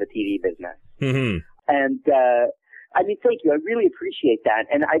Guide to the TV Business. Mm-hmm. And, thank you. I really appreciate that.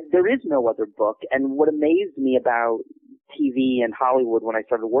 And there is no other book. And what amazed me about TV and Hollywood when I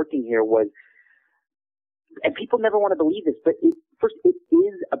started working here was, and people never want to believe this, but it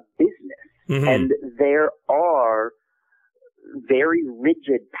is a business. Mm-hmm. And there are very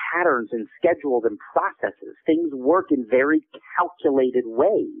rigid patterns and schedules and processes. Things work in very calculated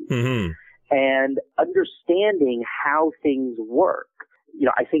ways. Mm-hmm. And understanding how things work,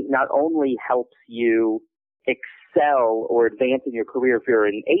 I think not only helps you excel or advance in your career if you're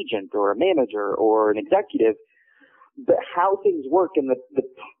an agent or a manager or an executive, but how things work and the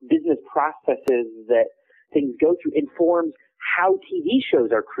business processes that things go through informs how TV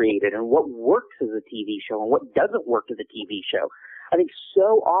shows are created and what works as a TV show and what doesn't work as a TV show. I think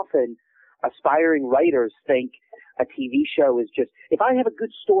so often aspiring writers think a TV show is just, if I have a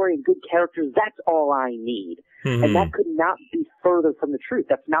good story and good characters, that's all I need. Mm-hmm. And that could not be further from the truth.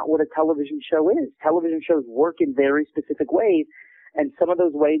 That's not what a television show is. Television shows work in very specific ways, and some of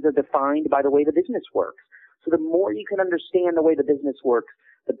those ways are defined by the way the business works. So the more you can understand the way the business works,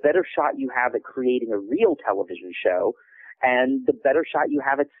 the better shot you have at creating a real television show, and the better shot you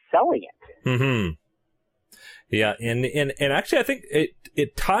have at selling it. Mm-hmm. Yeah, and actually I think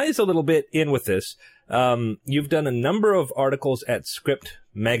it ties a little bit in with this. You've done a number of articles at Script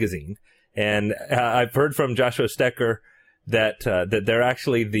Magazine, and I've heard from Joshua Stecker that they're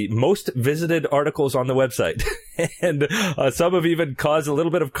actually the most visited articles on the website, and some have even caused a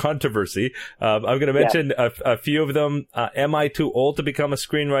little bit of controversy. I'm going to mention a few of them. Am I too old to become a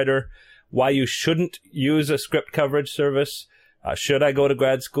screenwriter? Why you shouldn't use a script coverage service? Should I go to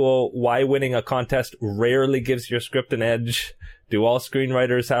grad school? Why winning a contest rarely gives your script an edge? Do all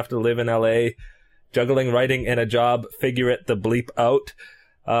screenwriters have to live in LA? Juggling writing and a job, figure it the bleep out.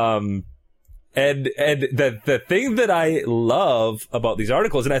 And the thing that I love about these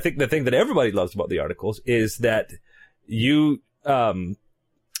articles, and I think the thing that everybody loves about the articles, is that you,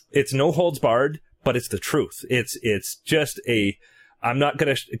 it's no holds barred, but it's the truth. It's just I'm not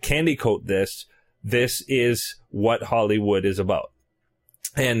going to candy coat this. This is what Hollywood is about.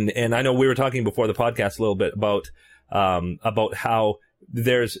 And I know we were talking before the podcast a little bit about how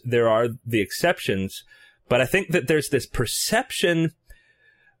there are the exceptions, but I think that there's this perception.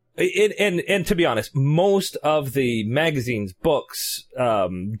 And to be honest, most of the magazines, books,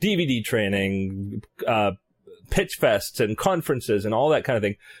 DVD training, pitch fests and conferences and all that kind of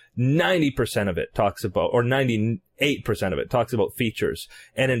thing, 90% of it talks about, or 98% of it talks about features.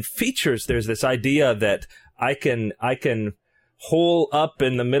 And in features, there's this idea that I can hole up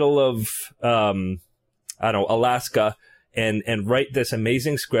in the middle of, Alaska and write this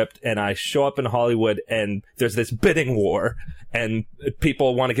amazing script, and I show up in Hollywood and there's this bidding war and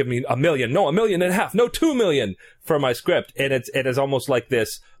people want to give me $1 million, no, $1.5 million, no, $2 million for my script. And it is almost like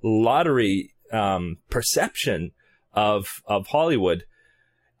this lottery, perception of Hollywood,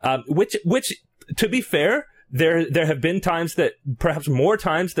 which to be fair, there have been times that, perhaps more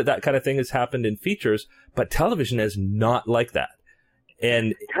times, that kind of thing has happened in features, but television is not like that.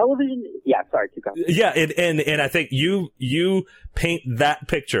 And television, keep going. Yeah, and I think you paint that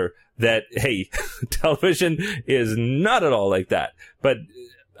picture that, hey, television is not at all like that. But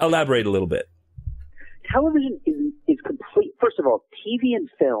elaborate a little bit. Television is complete. First of all, TV and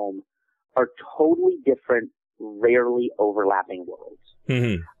film are totally different, rarely overlapping worlds.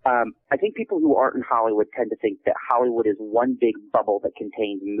 Mm-hmm. I think people who aren't in Hollywood tend to think that Hollywood is one big bubble that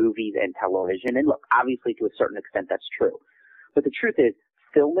contains movies and television. And look, obviously to a certain extent that's true. But the truth is,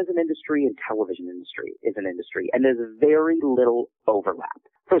 film is an industry and television industry is an industry. And there's very little overlap.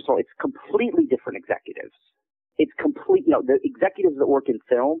 First of all, it's completely different executives. It's the executives that work in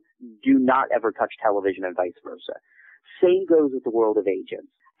film do not ever touch television and vice versa. Same goes with the world of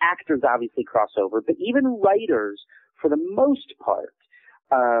agents. actors obviously cross over, but even writers, for the most part,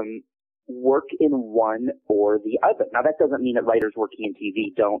 work in one or the other. Now, that doesn't mean that writers working in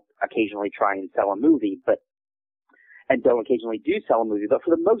TV don't occasionally try and sell a movie, and don't occasionally do sell a movie. But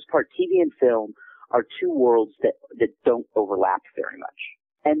for the most part, TV and film are two worlds that don't overlap very much.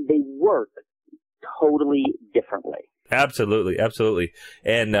 And they work totally differently. Absolutely, absolutely.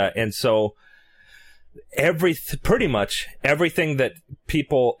 And so pretty much everything that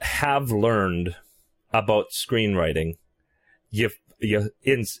people have learned about screenwriting, you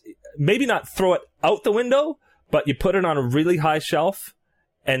maybe not throw it out the window, but you put it on a really high shelf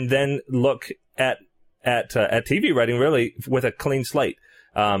and then look at TV writing really with a clean slate.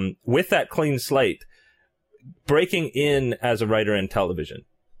 With that clean slate, breaking in as a writer in television,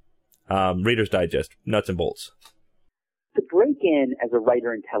 Reader's Digest, nuts and bolts. To break in as a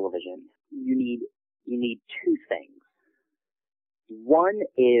writer in television, you need two things. One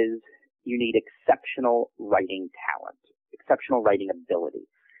is you need exceptional writing talent, exceptional writing ability.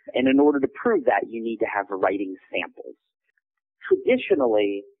 And in order to prove that, you need to have writing samples.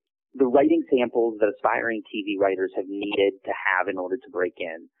 Traditionally, the writing samples that aspiring TV writers have needed to have in order to break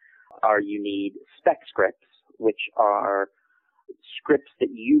in are you need spec scripts, which are scripts that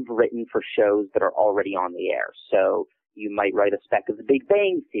you've written for shows that are already on the air. So you might write a spec of The Big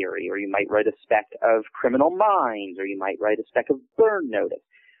Bang Theory, or you might write a spec of Criminal Minds, or you might write a spec of Burn Notice.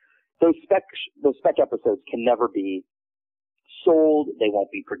 Those spec episodes can never be sold. They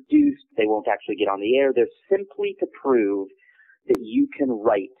won't be produced. They won't actually get on the air. They're simply to prove that you can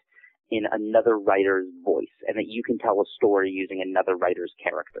write in another writer's voice and that you can tell a story using another writer's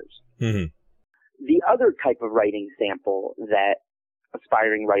characters. Mm-hmm. The other type of writing sample that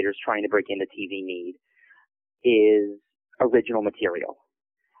aspiring writers trying to break into TV need is original material.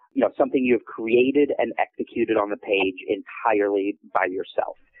 You know, something you have created and executed on the page entirely by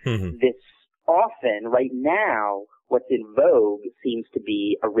yourself. Mm-hmm. This often, right now, what's in vogue seems to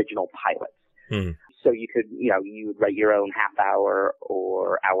be original pilots. Mm-hmm. So you could, you would write your own half-hour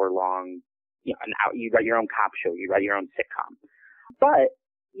or hour-long, you'd write your own cop show, you'd write your own sitcom. But,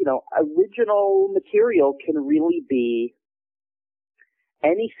 original material can really be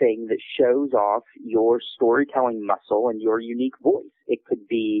anything that shows off your storytelling muscle and your unique voice. It could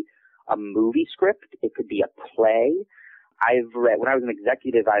be a movie script. It could be a play. When I was an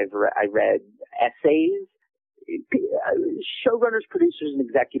executive, I read essays. Showrunners, producers, and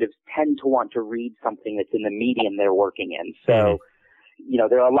executives tend to want to read something that's in the medium they're working in. So,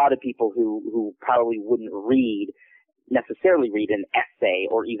 there are a lot of people who probably wouldn't necessarily read an essay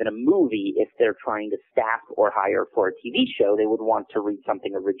or even a movie if they're trying to staff or hire for a TV show. They would want to read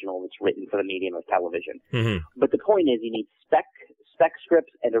something original that's written for the medium of television. Mm-hmm. But the point is you need spec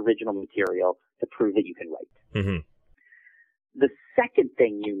scripts and original material to prove that you can write. Mm-hmm. The second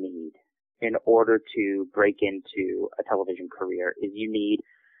thing you need in order to break into a television career is you need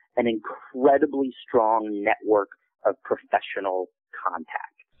an incredibly strong network of professional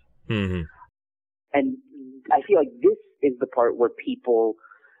contacts. Mm-hmm. And I feel like this is the part where people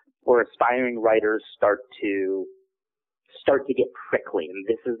or aspiring writers start to get prickly. And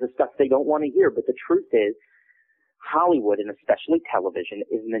this is the stuff they don't want to hear. But the truth is, Hollywood, and especially television,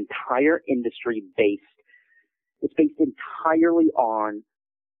 is an entire industry based entirely on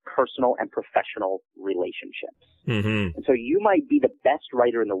personal and professional relationships. Mm-hmm. And so you might be the best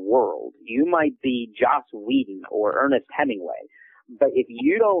writer in the world. You might be Joss Whedon or Ernest Hemingway. But if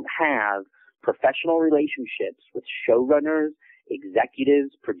you don't have professional relationships with showrunners, executives,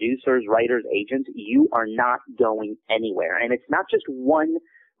 producers, writers, agents, you are not going anywhere. And it's not just one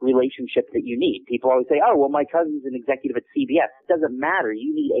relationship that you need. People always say, oh, well, my cousin's an executive at CBS. It doesn't matter.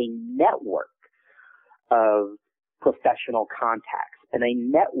 You need a network of professional contacts. And a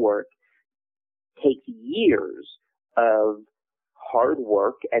network takes years of hard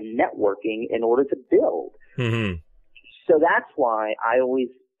work and networking in order to build. Mm-hmm. So that's why I always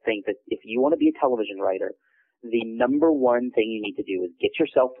think that if you want to be a television writer, the number one thing you need to do is get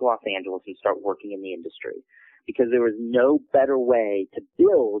yourself to Los Angeles and start working in the industry. Because there is no better way to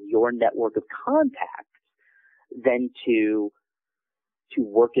build your network of contacts than to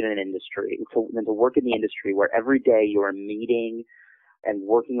work in an industry, than to work in the industry where every day you're meeting and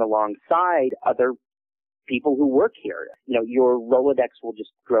working alongside other people who work here. Your Rolodex will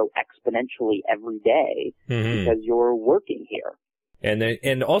just grow exponentially every day because you're working here.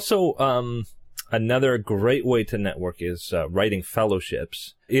 And also, another great way to network is writing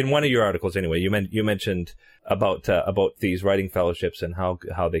fellowships. In one of your articles, anyway, you mentioned about these writing fellowships and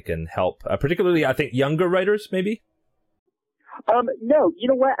how they can help, particularly I think younger writers, maybe. No, you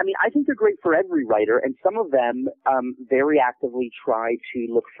know what? I mean, I think they're great for every writer, and some of them very actively try to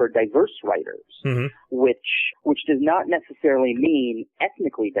look for diverse writers, Mm-hmm. which does not necessarily mean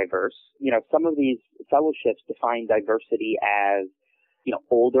ethnically diverse. You know, some of these fellowships define diversity as, you know,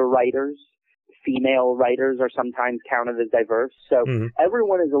 older writers. Female writers are sometimes counted as diverse. So Mm-hmm.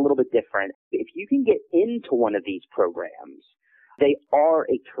 everyone is a little bit different. If you can get into one of these programs, they are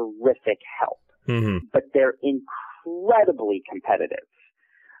a terrific help, Mm-hmm. but they're incredibly competitive.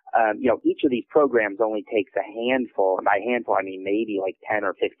 You know, each of these programs only takes a handful, and by handful I mean maybe like 10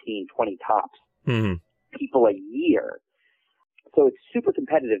 or 15, 20 tops Mm-hmm. people a year. So it's super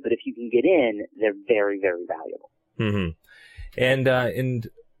competitive, but if you can get in, they're very, very valuable. Mm-hmm. And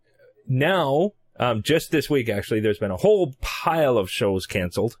now, just this week, actually, there's been a whole pile of shows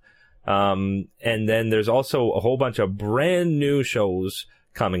canceled. And then there's also a whole bunch of brand new shows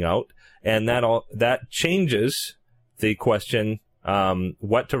coming out. And that changes the question,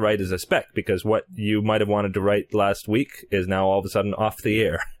 what to write as a spec, because what you might have wanted to write last week is now all of a sudden off the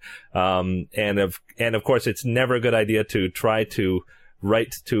air. And of course, it's never a good idea to try to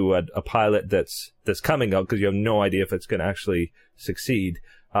write to a pilot that's coming out, because you have no idea if it's going to actually succeed.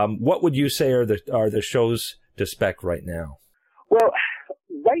 What would you say are the shows to spec right now? Well,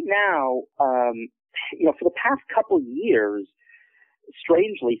 right now, you know, for the past couple years,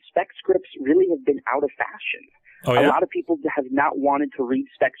 strangely, spec scripts really have been out of fashion. Oh, yeah? A lot of people have not wanted to read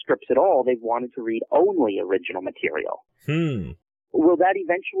spec scripts at all. They've wanted to read only original material. Will that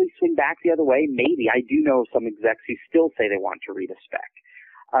eventually swing back the other way? Maybe. I do know some execs who still say they want to read a spec.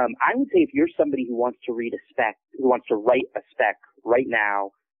 I would say if you're somebody who wants to read a spec, who wants to write a spec right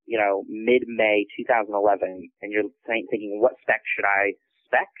now, you know, mid-May 2011, and you're thinking, what spec should I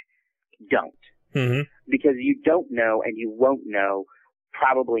spec? Don't. Mm-hmm. Because you don't know, and you won't know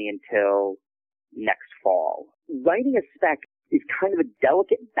probably until next fall. Writing a spec is kind of a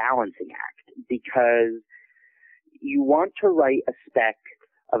delicate balancing act, because you want to write a spec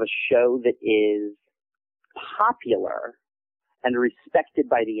of a show that is popular and respected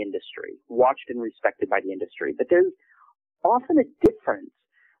by the industry, watched and respected by the industry. But there's often a difference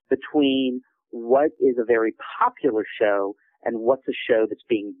between what is a very popular show and what's a show that's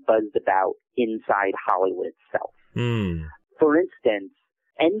being buzzed about inside Hollywood itself. For instance,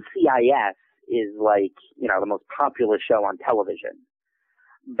 NCIS is like, you know, the most popular show on television,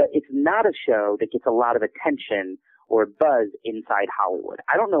 but it's not a show that gets a lot of attention or buzz inside Hollywood.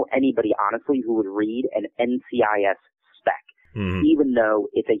 I don't know anybody, honestly, who would read an NCIS spec, even though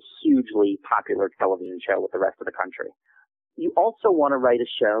it's a hugely popular television show with the rest of the country. You also want to write a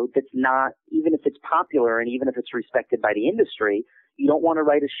show that's not, even if it's popular and even if it's respected by the industry, you don't want to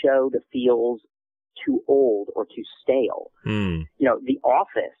write a show that feels too old or too stale. You know, The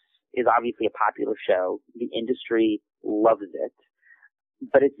Office is obviously a popular show. The industry loves it,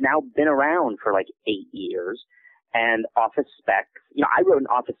 but it's now been around for like 8 years. And Office specs, you know, I wrote an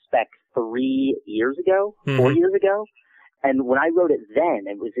Office spec 3 years ago, 4 years ago. And when I wrote it then,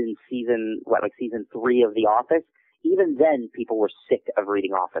 it was in season 3 of The Office. Even then, people were sick of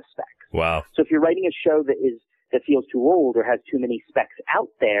reading Office specs. Wow. So if you're writing a show that feels too old or has too many specs out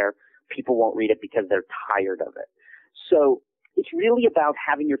there, people won't read it because they're tired of it. So it's really about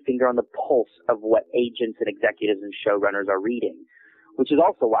having your finger on the pulse of what agents and executives and showrunners are reading, which is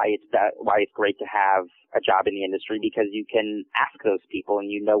also why it's great to have a job in the industry, because you can ask those people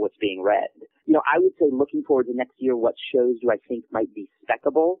and you know what's being read. You know, I would say looking forward to next year, what shows do I think might be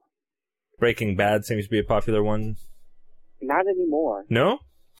speccable? Breaking Bad seems to be a popular one. Not anymore. No?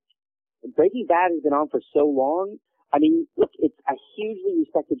 Breaking Bad has been on for so long. I mean, look, it's a hugely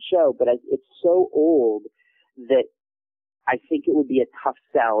respected show, but it's so old that I think it would be a tough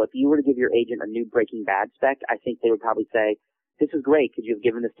sell. If you were to give your agent a new Breaking Bad spec, I think they would probably say, this is great. Could you have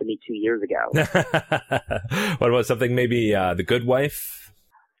given this to me 2 years ago? What about something maybe The Good Wife?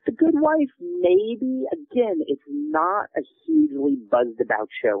 The Good Wife, maybe. Again, it's not a hugely buzzed about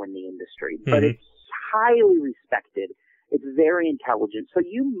show in the industry, but it's highly respected. It's very intelligent, so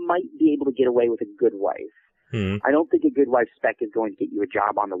you might be able to get away with a Good Wife. I don't think a Good Wife spec is going to get you a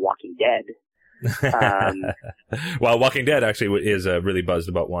job on The Walking Dead. Well, Walking Dead actually is a really buzzed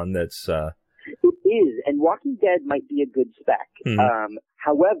about one that's... It is, and Walking Dead might be a good spec.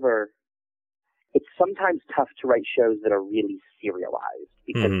 However, it's sometimes tough to write shows that are really serialized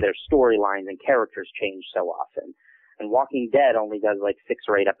because their storylines and characters change so often. And Walking Dead only does like 6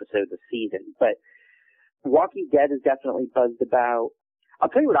 or 8 episodes a season, but Walking Dead is definitely buzzed about. I'll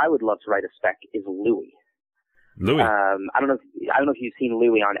tell you what I would love to write a spec is Louie. Louie. I don't know if you've seen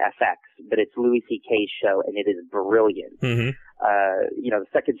Louie on FX, but it's Louis C.K.'s show, and it is brilliant. The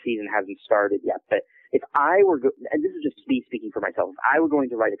second season hasn't started yet, but if I were, and this is just me speaking for myself, if I were going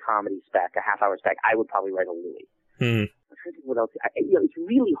to write a comedy spec, a half-hour spec, I would probably write a Louis. I'm trying to think what else. It's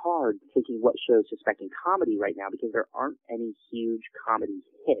really hard thinking what shows to spec in comedy right now because there aren't any huge comedy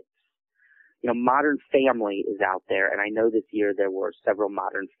hits. Modern Family is out there, and I know this year there were several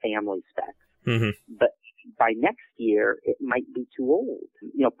Modern Family specs. But by next year, it might be too old.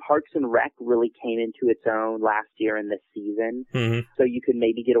 Parks and Rec really came into its own last year and this season. So you could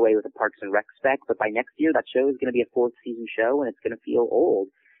maybe get away with a Parks and Rec spec, but by next year, that show is going to be a fourth season show, and it's going to feel old.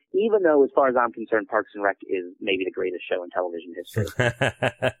 Even though, as far as I'm concerned, Parks and Rec is maybe the greatest show in television history.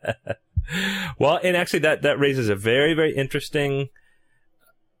 Well, and actually that raises a very, very interesting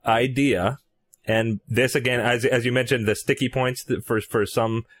idea. And this, again, as you mentioned, the sticky points for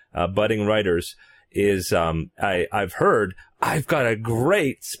some budding writers is I've heard, I've got a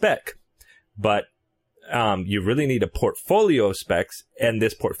great spec, but you really need a portfolio of specs, and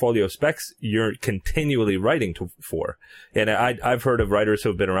this portfolio of specs you're continually writing for. And I've heard of writers who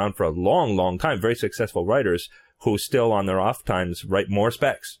have been around for a long, long time, very successful writers who still on their off times write more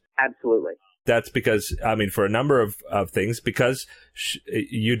specs. Absolutely. That's because, for a number of things, because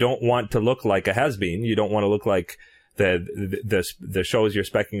you don't want to look like a has-been. You don't want to look like the shows you're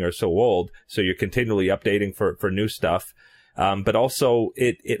speccing are so old. So you're continually updating for new stuff. But also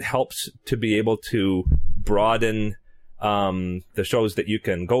it helps to be able to broaden, the shows that you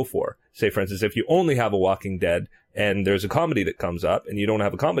can go for. Say, for instance, if you only have a Walking Dead and there's a comedy that comes up and you don't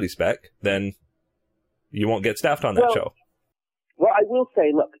have a comedy spec, then you won't get staffed on that show. Well, I will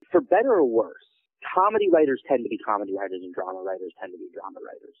say, look, for better or worse, comedy writers tend to be comedy writers and drama writers tend to be drama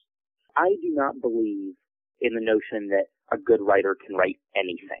writers. I do not believe in the notion that a good writer can write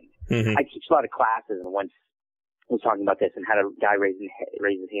anything. I teach a lot of classes, and once I was talking about this and had a guy raise his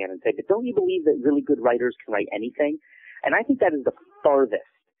hand and say, but don't you believe that really good writers can write anything? And I think that is the farthest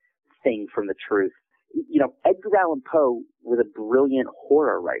thing from the truth. Edgar Allan Poe was a brilliant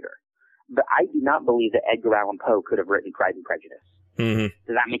horror writer. But I do not believe that Edgar Allan Poe could have written Pride and Prejudice.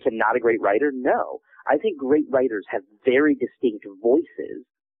 Does that make him not a great writer? No. I think great writers have very distinct voices,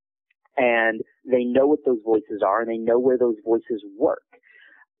 and they know what those voices are, and they know where those voices work.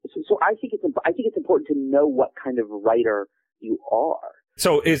 So I think it's important to know what kind of writer you are.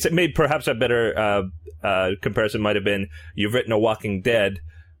 So it's made perhaps a better comparison might have been you've written a Walking Dead,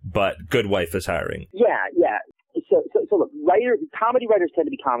 but Good Wife is hiring. Yeah. So look, comedy writers tend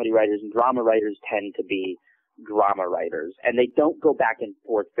to be comedy writers, and drama writers tend to be drama writers, and they don't go back and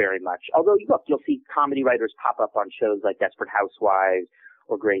forth very much. Although, look, you'll see comedy writers pop up on shows like Desperate Housewives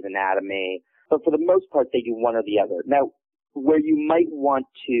or Grey's Anatomy, but for the most part, they do one or the other. Now, where you might want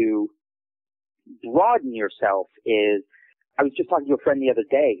to broaden yourself is, I was just talking to a friend the other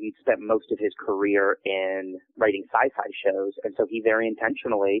day who'd spent most of his career in writing sci-fi shows, and so he very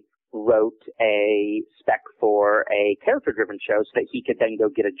intentionally wrote a spec for a character-driven show so that he could then go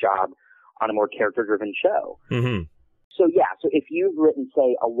get a job on a more character-driven show. So if you've written,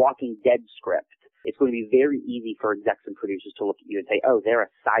 say, a Walking Dead script, it's going to be very easy for execs and producers to look at you and say, oh, they're a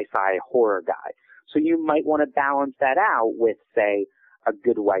sci-fi horror guy. So you might want to balance that out with, say, a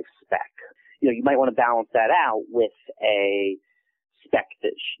Good Wife spec. You might want to balance that out with a spec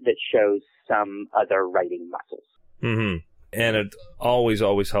that shows some other writing muscles. And it always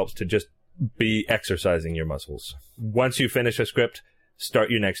helps to just be exercising your muscles. Once you finish a script, start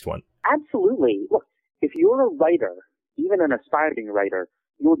your next one. Absolutely. Look, if you're a writer, even an aspiring writer,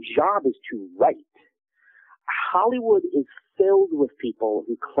 your job is to write. Hollywood is filled with people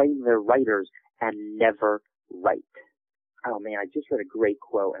who claim they're writers and never write. Oh man, I just read a great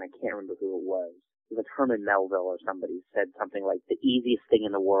quote and I can't remember who it was. It was Herman Melville or somebody said something like, the easiest thing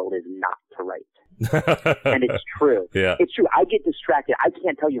in the world is not to write. And it's true. Yeah. It's true. I get distracted. I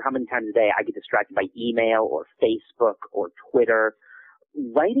can't tell you how many times a day I get distracted by email or Facebook or Twitter.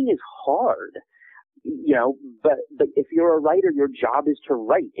 Writing is hard, but if you're a writer, your job is to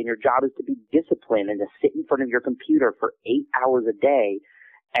write, and your job is to be disciplined and to sit in front of your computer for 8 hours a day.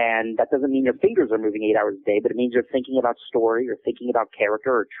 And that doesn't mean your fingers are moving 8 hours a day, but it means you're thinking about story or thinking about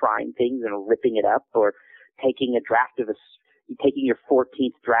character or trying things and ripping it up, or taking your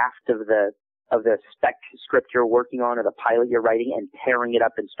 14th draft of the spec script you're working on or the pilot you're writing and tearing it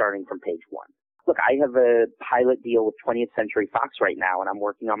up and starting from page 1. Look, I have a pilot deal with 20th Century Fox right now, and I'm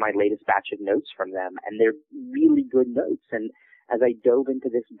working on my latest batch of notes from them, and they're really good notes. And as I dove into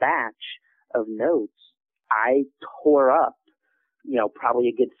this batch of notes, I tore up, probably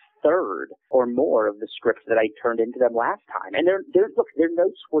a good third or more of the scripts that I turned into them last time. And their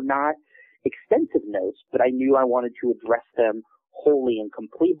notes were not extensive notes, but I knew I wanted to address them wholly and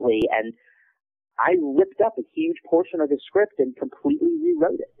completely. And I ripped up a huge portion of the script and completely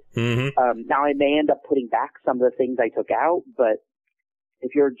rewrote it. Mm-hmm. Now I may end up putting back some of the things I took out, but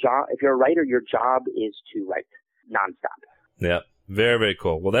if you're a writer, your job is to write nonstop. Yeah, very, very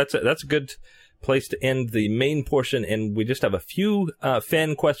cool. Well, that's a good place to end the main portion, and we just have a few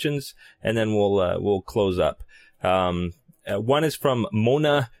fan questions, and then we'll close up. One is from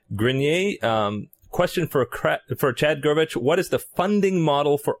Mona Grenier. Question for Chad Gervich: what is the funding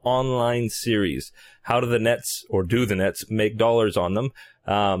model for online series? How do the nets make dollars on them?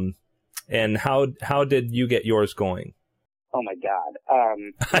 And how did you get yours going? Oh my God!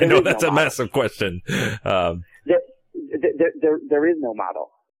 I know that's a massive question. There is no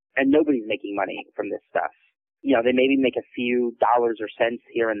model, and nobody's making money from this stuff. You know, they maybe make a few dollars or cents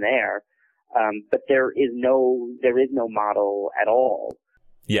here and there, but there is no model at all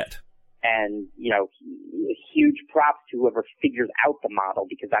yet. And, you know, huge props to whoever figures out the model,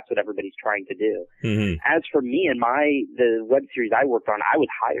 because that's what everybody's trying to do. Mm-hmm. As for me and the web series I worked on, I was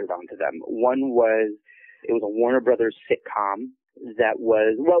hired onto them. One was, it was a Warner Brothers sitcom that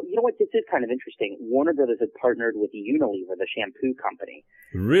was, well, you know what, this is kind of interesting. Warner Brothers had partnered with Unilever, the shampoo company.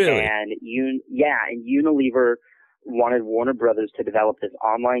 Really? And Unilever wanted Warner Brothers to develop this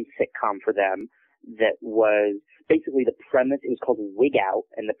online sitcom for them that was basically the premise. It was called Wig Out,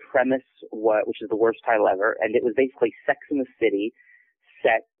 and the premise which is the worst title ever, and it was basically Sex in the City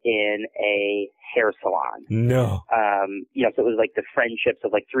set in a hair salon. No. You know, so it was like the friendships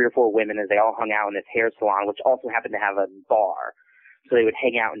of like 3 or 4 women as they all hung out in this hair salon, which also happened to have a bar. So they would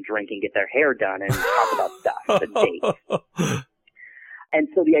hang out and drink and get their hair done and talk about stuff and dates. And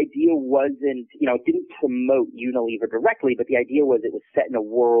so the idea wasn't, you know, it didn't promote Unilever directly, but the idea was it was set in a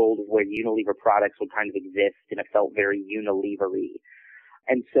world where Unilever products would kind of exist, and it felt very Unilever-y.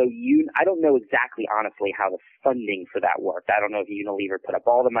 And so I don't know exactly, honestly, how the funding for that worked. I don't know if Unilever put up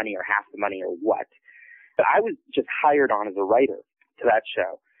all the money or half the money or what. But I was just hired on as a writer to that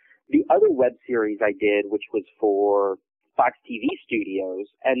show. The other web series I did, which was for Fox TV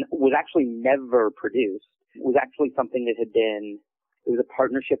Studios and was actually never produced, was actually something that had been, it was a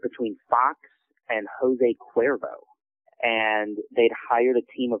partnership between Fox and Jose Cuervo. And they'd hired a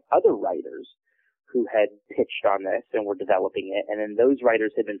team of other writers who had pitched on this and were developing it. And then those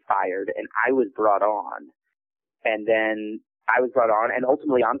writers had been fired, and I was brought on. And then I was brought on, and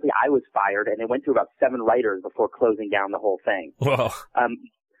ultimately, honestly, I was fired, and it went through about 7 writers before closing down the whole thing. Wow.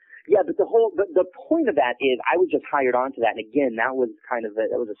 Yeah, but the point of that is I was just hired onto that. And again, that was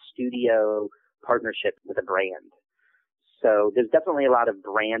a studio partnership with a brand. So there's definitely a lot of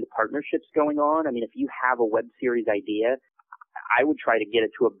brand partnerships going on. I mean, if you have a web series idea, I would try to get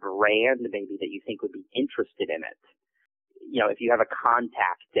it to a brand maybe that you think would be interested in it. You know, if you have a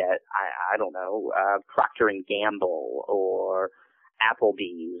contact at, I don't know, Procter & Gamble or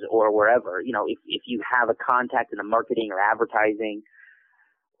Applebee's or wherever, you know, if you have a contact in the marketing or advertising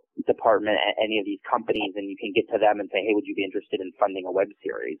department at any of these companies, and you can get to them and say, hey, would you be interested in funding a web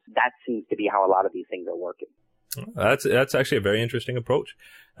series? That seems to be how a lot of these things are working. That's actually a very interesting approach.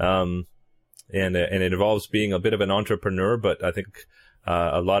 And it involves being a bit of an entrepreneur, but I think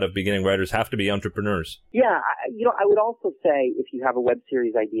a lot of beginning writers have to be entrepreneurs. Yeah, I would also say if you have a web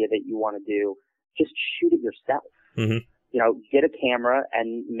series idea that you want to do, just shoot it yourself. Mm-hmm. You know, get a camera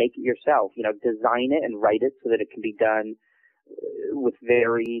and make it yourself. You know, design it and write it so that it can be done with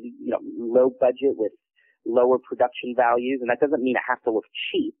very, you know, low budget, with lower production values. And that doesn't mean it has to look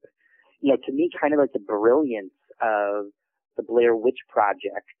cheap. You know, to me, kind of like the brilliance of the Blair Witch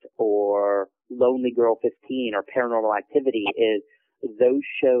Project or Lonely Girl 15 or Paranormal Activity is those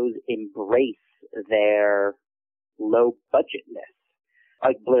shows embrace their low budgetness.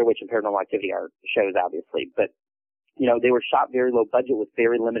 Like Blair Witch and Paranormal Activity are shows, obviously, but, you know, they were shot very low budget with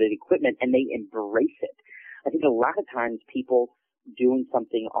very limited equipment, and they embrace it. I think a lot of times people doing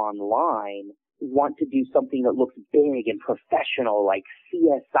something online want to do something that looks big and professional, like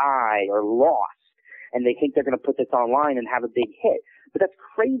CSI or Lost, and they think they're going to put this online and have a big hit. But that's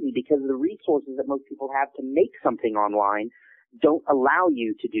crazy, because the resources that most people have to make something online don't allow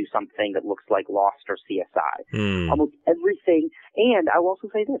you to do something that looks like Lost or CSI. Almost everything, and I will also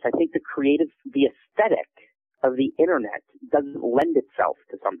say this, I think the aesthetic of the internet doesn't lend itself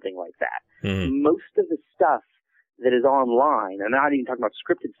to something like that. Most of the stuff that is online, and I'm not even talking about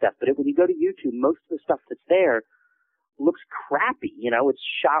scripted stuff, but when you go to YouTube, most of the stuff that's there looks crappy. You know, it's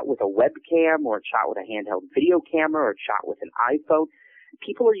shot with a webcam, or it's shot with a handheld video camera, or it's shot with an iPhone.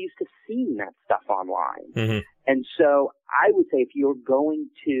 People are used to seeing that stuff online. Mm-hmm. And so I would say if you're going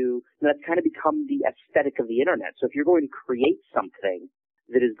to, that's kind of become the aesthetic of the internet. So if you're going to create something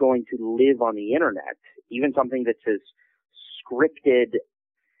that is going to live on the internet, even something that's as scripted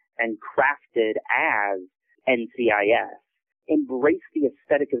and crafted as NCIS. Embrace the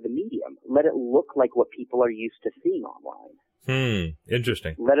aesthetic of the medium. Let it look like what people are used to seeing online.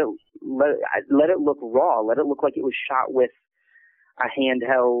 Interesting. Let it look raw. Let it look like it was shot with a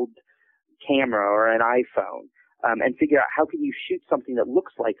handheld camera or an iPhone. And figure out how can you shoot something that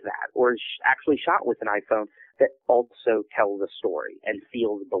looks like that, or is actually shot with an iPhone that also tells a story and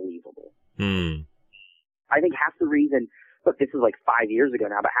feels believable. I think half the reason, look, this is like 5 years ago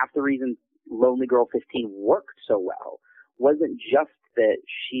now, but half the reason Lonely Girl 15 worked so well wasn't just that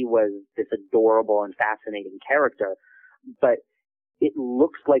she was this adorable and fascinating character, but it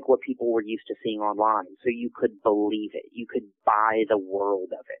looks like what people were used to seeing online, so you could believe it. You could buy the world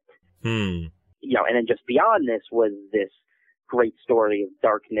of it. You know, and then just beyond this was this great story of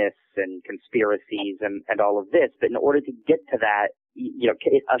darkness and conspiracies and all of this. But in order to get to that, you know,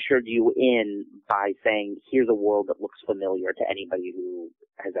 it ushered you in by saying, here's a world that looks familiar to anybody who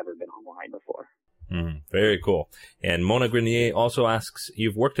has ever been online before. Very cool. And Mona Grenier also asks,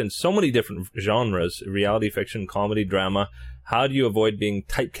 you've worked in so many different genres, reality fiction, comedy, drama. How do you avoid being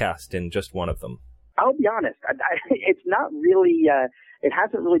typecast in just one of them? I'll be honest. It's not really, it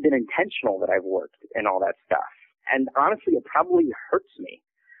hasn't really been intentional that I've worked in all that stuff. And honestly, it probably hurts me.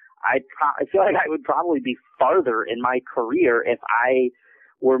 I feel like I would probably be farther in my career if I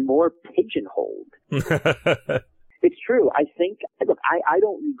were more pigeonholed. It's true. I think, look, I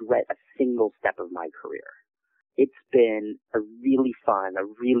don't regret a single step of my career. It's been a really fun, a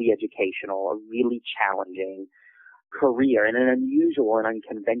really educational, a really challenging career and an unusual and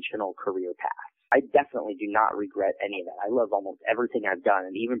unconventional career path. I definitely do not regret any of that. I love almost everything I've done,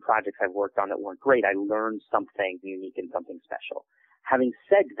 and even projects I've worked on that weren't great, I learned something unique and something special. Having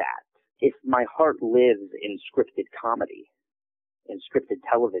said that, if my heart lives in scripted comedy, in scripted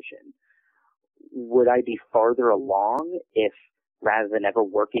television, would I be farther along if, rather than ever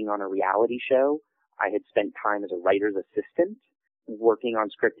working on a reality show, I had spent time as a writer's assistant working on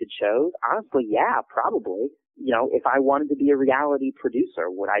scripted shows? Honestly, yeah, probably. You know, if I wanted to be a reality producer,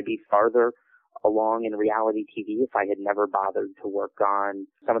 would I be farther along in reality TV if I had never bothered to work on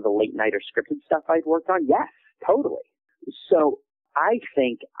some of the late night or scripted stuff I'd worked on? Yes, totally. So I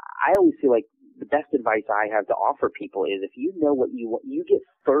think, I always feel like the best advice I have to offer people is if you know what you want, you get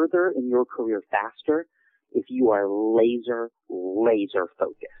further in your career faster if you are laser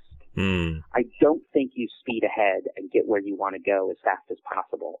focused. I don't think you speed ahead and get where you want to go as fast as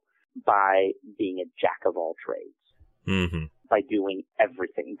possible by being a jack of all trades, by doing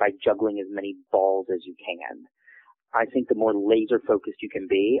everything, by juggling as many balls as you can. I think the more laser focused you can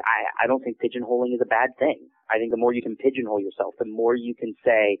be, I don't think pigeonholing is a bad thing. I think the more you can pigeonhole yourself, the more you can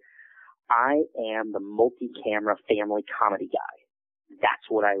say, I am the multi-camera family comedy guy. That's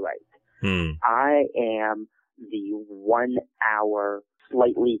what I write. I am the 1 hour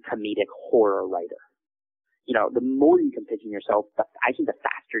slightly comedic horror writer. You know, the more you can pigeon yourself, I think the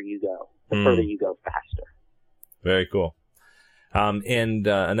faster you go, the further you go faster. Very cool. And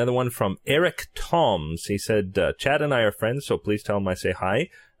another one from Eric Toms. He said, Chad and I are friends, so please tell him I say hi.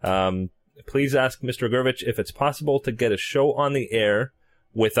 Please ask Mr. Gurvich if it's possible to get a show on the air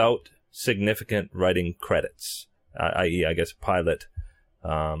without significant writing credits, i.e., I guess, pilot,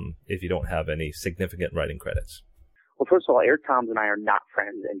 if you don't have any significant writing credits. Well, first of all, Eric Toms and I are not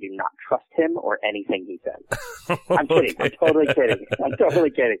friends and do not trust him or anything he says. I'm kidding. I'm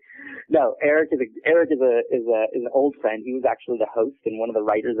totally kidding. No, Eric is an old friend. He was actually the host and one of the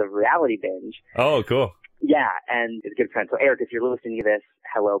writers of Reality Binge. Oh, cool. Yeah, and he's a good friend. So, Eric, if you're listening to this,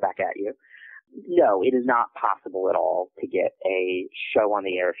 hello back at you. No, it is not possible at all to get a show on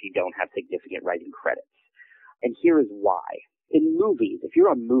the air if you don't have significant writing credits. And here is why. In movies, if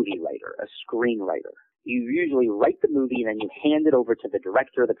you're a movie writer, a screenwriter, you usually write the movie and then you hand it over to the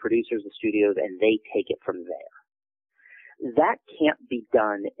director, the producers, the studios, and they take it from there. That can't be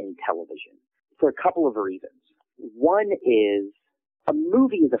done in television for a couple of reasons. One is a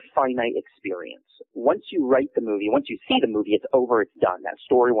movie is a finite experience. Once you write the movie, once you see the movie, it's over, it's done. That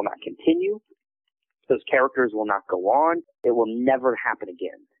story will not continue. Those characters will not go on. It will never happen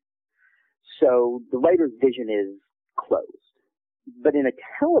again. So the writer's vision is closed. But in a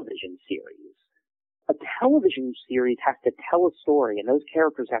television series has to tell a story, and those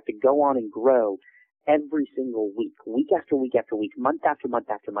characters have to go on and grow every single week, week after week after week, month after month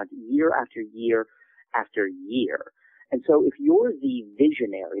after month, year after year after year. And so if you're the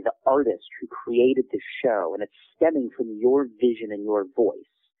visionary, the artist who created the show, and it's stemming from your vision and your voice,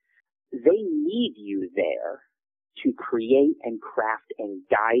 they need you there to create and craft and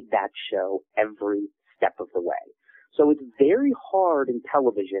guide that show every step of the way. So it's very hard in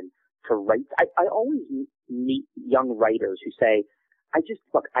television to write. I always meet young writers who say,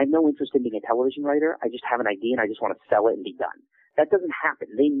 look, I have no interest in being a television writer. I just have an idea and I just want to sell it and be done. That doesn't happen.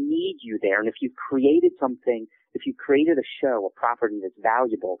 They need you there. And if you've created something, if you've created a show, a property that's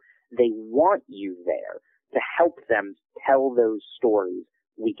valuable, they want you there to help them tell those stories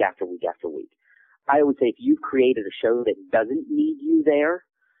week after week after week. I always say if you've created a show that doesn't need you there,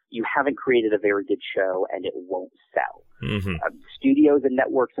 you haven't created a very good show and it won't sell. Mm-hmm. Studios and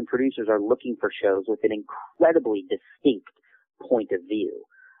networks and producers are looking for shows with an incredibly distinct point of view.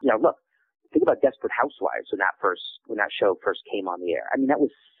 Look, think about Desperate Housewives when that show first came on the air. I mean, that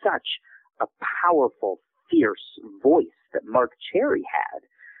was such a powerful, fierce voice that Mark Cherry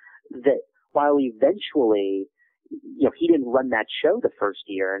had that while eventually, he didn't run that show the first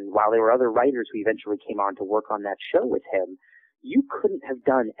year, and while there were other writers who eventually came on to work on that show with him, you couldn't have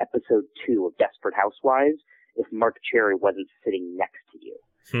done episode 2 of Desperate Housewives if Mark Cherry wasn't sitting next to you.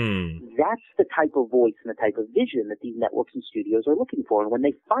 That's the type of voice and the type of vision that these networks and studios are looking for. And when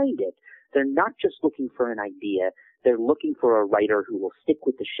they find it, they're not just looking for an idea. They're looking for a writer who will stick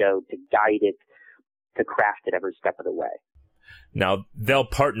with the show to guide it, to craft it every step of the way. Now, they'll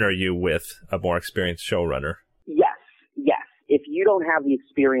partner you with a more experienced showrunner. Yes. If you don't have the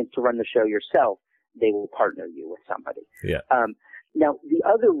experience to run the show yourself, they will partner you with somebody. Yeah. Now, the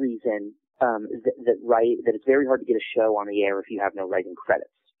other reason that it's very hard to get a show on the air if you have no writing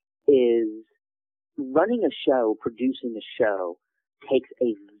credits is running a show, producing a show takes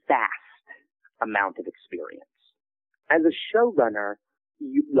a vast amount of experience. As a showrunner,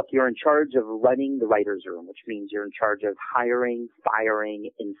 you're in charge of running the writer's room, which means you're in charge of hiring, firing,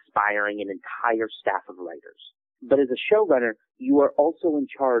 inspiring an entire staff of writers. But as a showrunner, you are also in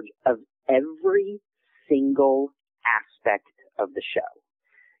charge of every single aspect of the show.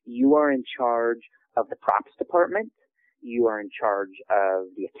 You are in charge of the props department. You are in charge of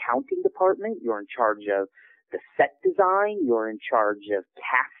the accounting department. You're in charge of the set design. You're in charge of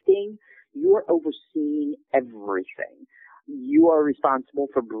casting. You are overseeing everything. You are responsible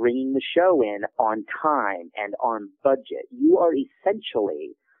for bringing the show in on time and on budget. You are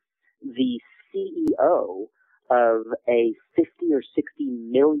essentially the CEO of a $50 or $60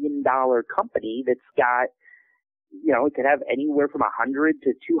 million company that's got, it could have anywhere from 100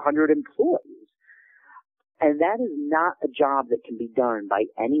 to 200 employees. And that is not a job that can be done by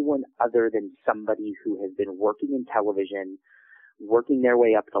anyone other than somebody who has been working in television, working their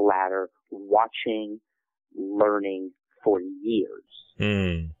way up the ladder, watching, learning for years.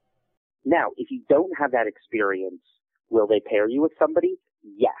 Now, if you don't have that experience, will they pair you with somebody?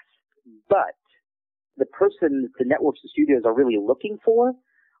 Yes. But the person the networks and studios are really looking for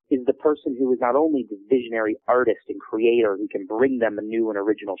is the person who is not only the visionary artist and creator who can bring them a new and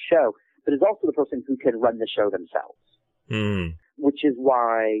original show, but is also the person who can run the show themselves. Which is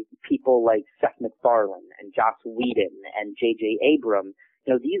why people like Seth MacFarlane and Joss Whedon and J.J. Abrams,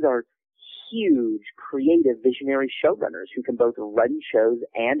 these are huge, creative, visionary showrunners who can both run shows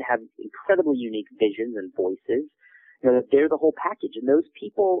and have incredibly unique visions and voices. They're the whole package, and those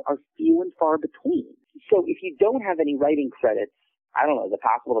people are few and far between. So if you don't have any writing credits, I don't know, is it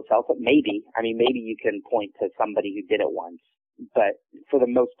possible to tell something? Maybe. I mean, maybe you can point to somebody who did it once, but for the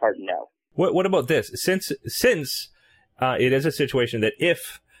most part, no. What about this? Since it is a situation that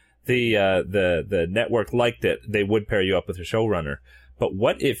if the network liked it, they would pair you up with a showrunner. But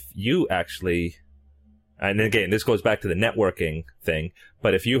what if you actually, and again, this goes back to the networking thing,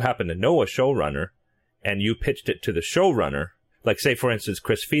 but if you happen to know a showrunner and you pitched it to the showrunner, like say, for instance,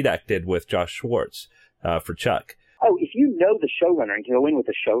 Chris Fedak did with Josh Schwartz for Chuck. Oh, if you know the showrunner and can go in with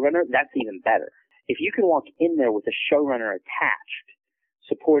a showrunner, that's even better. If you can walk in there with a showrunner attached,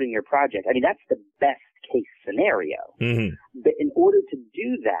 supporting your project, I mean, that's the best case scenario. But in order to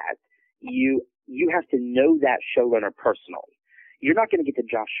do that, you have to know that showrunner personally. You're not going to get to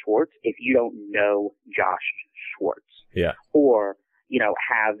Josh Schwartz if you don't know Josh Schwartz. Yeah. Or,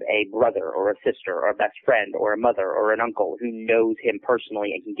 have a brother or a sister or a best friend or a mother or an uncle who knows him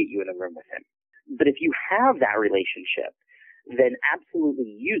personally and can get you in a room with him. But if you have that relationship, then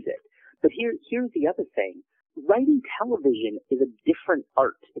absolutely use it. But here's the other thing. Writing television is a different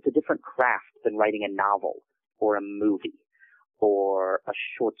art. It's a different craft than writing a novel or a movie or a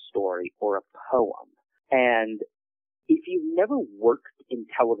short story or a poem. And if you've never worked in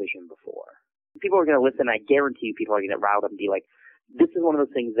television before, people are going to listen. I guarantee you people are going to get riled up and be like, this is one of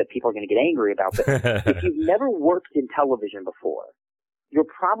those things that people are going to get angry about. But if you've never worked in television before, you're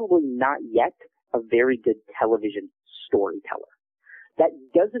probably not yet a very good television storyteller. That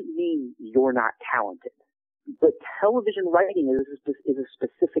doesn't mean you're not talented. But television writing is a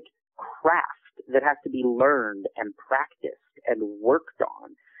specific craft that has to be learned and practiced and worked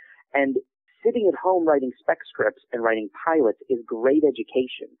on. And sitting at home writing spec scripts and writing pilots is great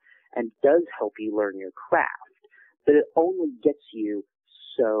education and does help you learn your craft, but it only gets you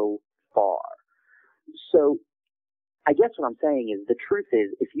so far. So I guess what I'm saying is the truth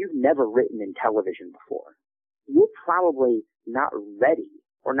is if you've never written in television before, you're probably not ready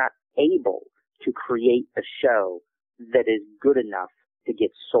or not able to create a show that is good enough to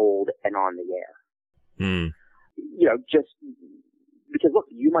get sold and on the air. Mm. You know, just because, look,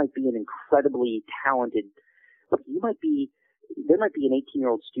 you might be an incredibly talented, there might be an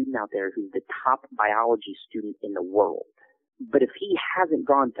 18-year-old student out there who's the top biology student in the world. But if he hasn't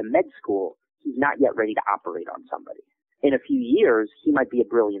gone to med school, he's not yet ready to operate on somebody. In a few years, he might be a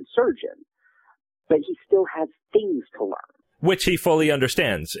brilliant surgeon, but he still has things to learn. Which he fully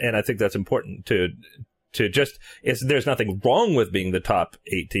understands, and I think that's important to just, there's nothing wrong with being the top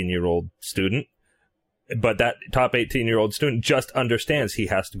 18-year-old student, but that top 18-year-old student just understands he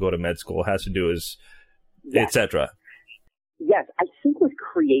has to go to med school, has to do his, Yes. etc. Yes, I think with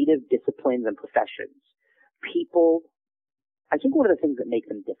creative disciplines and professions, I think one of the things that make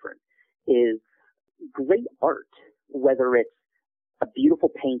them different is great art, whether it's a beautiful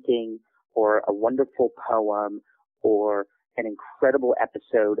painting or a wonderful poem or an incredible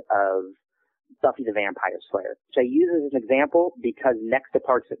episode of Buffy the Vampire Slayer, which I use as an example because next to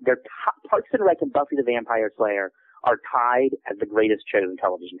Parks and Rec and Buffy the Vampire Slayer are tied as the greatest shows in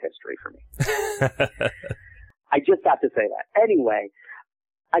television history for me. I just have to say that. Anyway,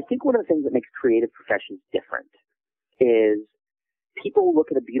 I think one of the things that makes creative professions different is people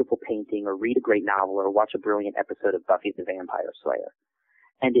look at a beautiful painting or read a great novel or watch a brilliant episode of Buffy the Vampire Slayer,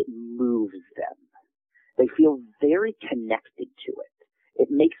 and it moves them. They feel very connected to it. It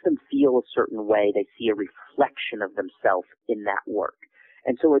makes them feel a certain way. They see a reflection of themselves in that work.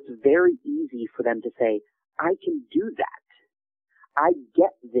 And so it's very easy for them to say, I can do that. I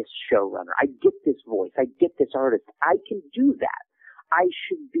get this showrunner. I get this voice. I get this artist. I can do that. I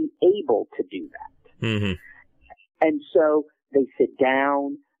should be able to do that. Mm-hmm. And so they sit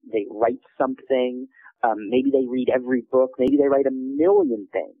down, they write something, maybe they read every book, maybe they write a million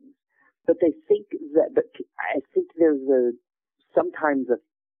things, but they think but I think there's sometimes a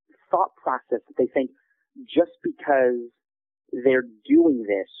thought process that they think just because they're doing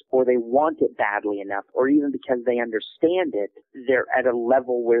this or they want it badly enough or even because they understand it, they're at a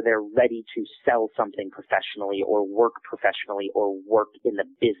level where they're ready to sell something professionally or work professionally or work in the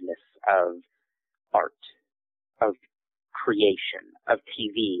business of art, of creation, of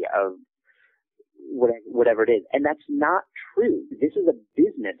TV, of whatever it is. And that's not true. This is a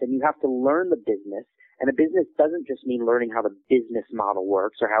business and you have to learn the business. And a business doesn't just mean learning how the business model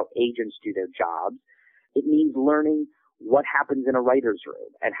works or how agents do their jobs. It means learning what happens in a writer's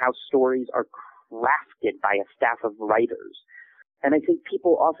room and how stories are crafted by a staff of writers. And I think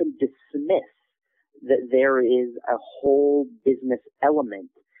people often dismiss that there is a whole business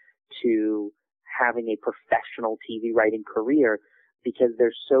element to having a professional TV writing career because they're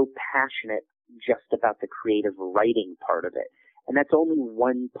so passionate just about the creative writing part of it. And that's only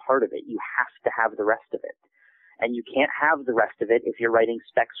one part of it. You have to have the rest of it. And you can't have the rest of it if you're writing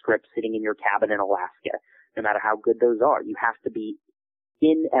spec scripts sitting in your cabin in Alaska, no matter how good those are. You have to be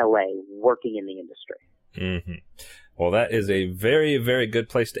in LA working in the industry. Mm-hmm. Well, that is a very, very good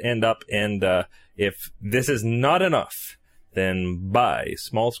place to end up. And if this is not enough, then buy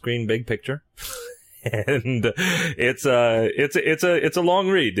Small Screen Big Picture. And it's a long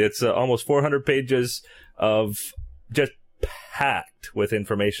read. It's almost 400 pages of just packed with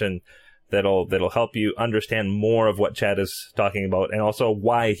information that'll help you understand more of what Chad is talking about and also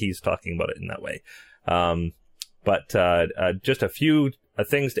why he's talking about it in that way. But just a few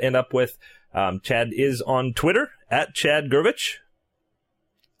things to end up with. Chad is on Twitter at Chad Gervich.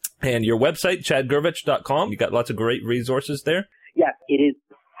 And your website, chadgervich.com. You got lots of great resources there. Yes, it is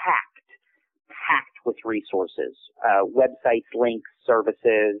packed with resources, websites, links,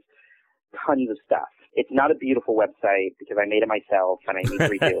 services, tons of stuff. It's not a beautiful website because I made it myself and I need to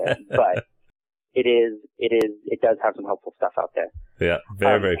redo it, but it does have some helpful stuff out there. Yeah,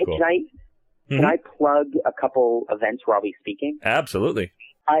 very cool. Can I plug a couple events where I'll be speaking? Absolutely.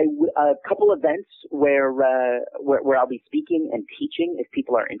 A couple events where I'll be speaking and teaching if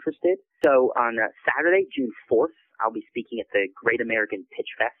people are interested. So on Saturday, June 4th, I'll be speaking at the Great American Pitch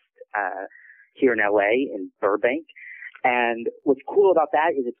Fest here in LA in Burbank. And what's cool about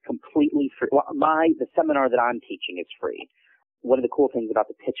that is it's completely free. Well, the seminar that I'm teaching is free. One of the cool things about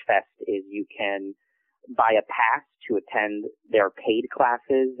the Pitch Fest is you can buy a pass to attend their paid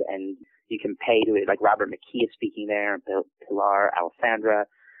classes, and you can pay to it. Like Robert McKee is speaking there, and Pilar Alessandra.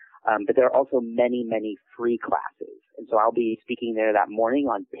 But there are also many, many free classes. And so I'll be speaking there that morning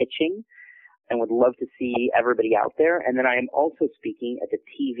on pitching. and would love to see everybody out there. And then I am also speaking at the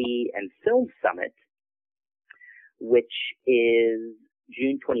TV and Film Summit, which is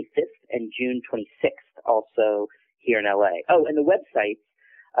June 25th and June 26th, also here in LA. Oh, and the website,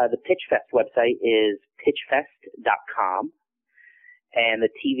 the PitchFest website is pitchfest.com, and the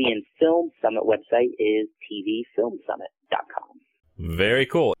TV and Film Summit website is tvfilmsummit.com. Very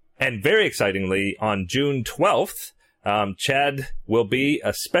cool. And very excitingly, on June 12th, Chad will be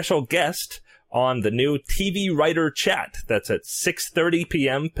a special guest on the new TV Writer Chat. That's at 6:30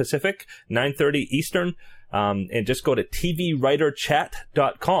 p.m. Pacific, 9:30 Eastern. And just go to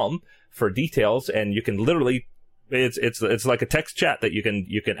tvwriterchat.com for details, and you can literally, it's like a text chat that you can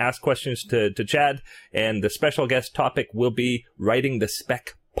ask questions to Chad, and the special guest topic will be writing the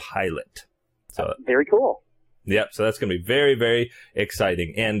spec pilot. So very cool. Yep. So that's going to be very, very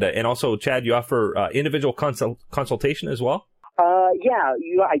exciting. And also, Chad, you offer individual consultation as well? Yeah,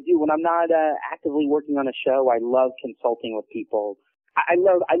 I do. When I'm not actively working on a show, I love consulting with people. I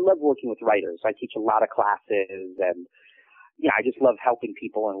love working with writers. I teach a lot of classes, and I just love helping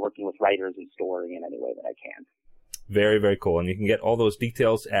people and working with writers and story in any way that I can. Very, very cool. And you can get all those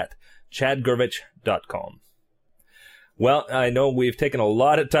details at chadgervich.com. Well, I know we've taken a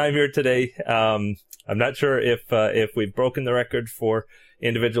lot of time here today. I'm not sure if we've broken the record for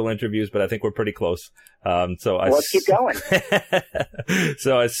individual interviews, but I think we're pretty close. Let's keep going.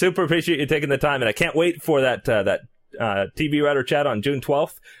 So I super appreciate you taking the time, and I can't wait for that TV Writer Chat on June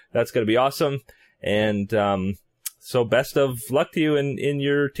 12th. That's going to be awesome. And so best of luck to you in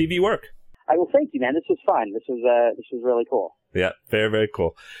your TV work. I will. Thank you, man. This was fun. This was really cool. Yeah, very, very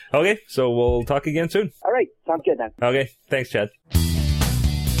cool. Okay, so we'll talk again soon. All right, sounds good then. Okay, thanks, Chad.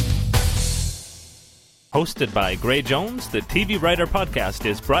 Hosted by Gray Jones, the TV Writer Podcast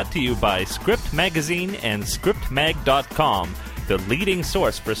is brought to you by Script Magazine and ScriptMag.com, the leading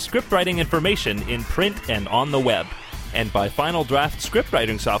source for scriptwriting information in print and on the web. And by Final Draft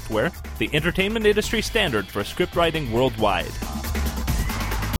scriptwriting software, the entertainment industry standard for scriptwriting worldwide.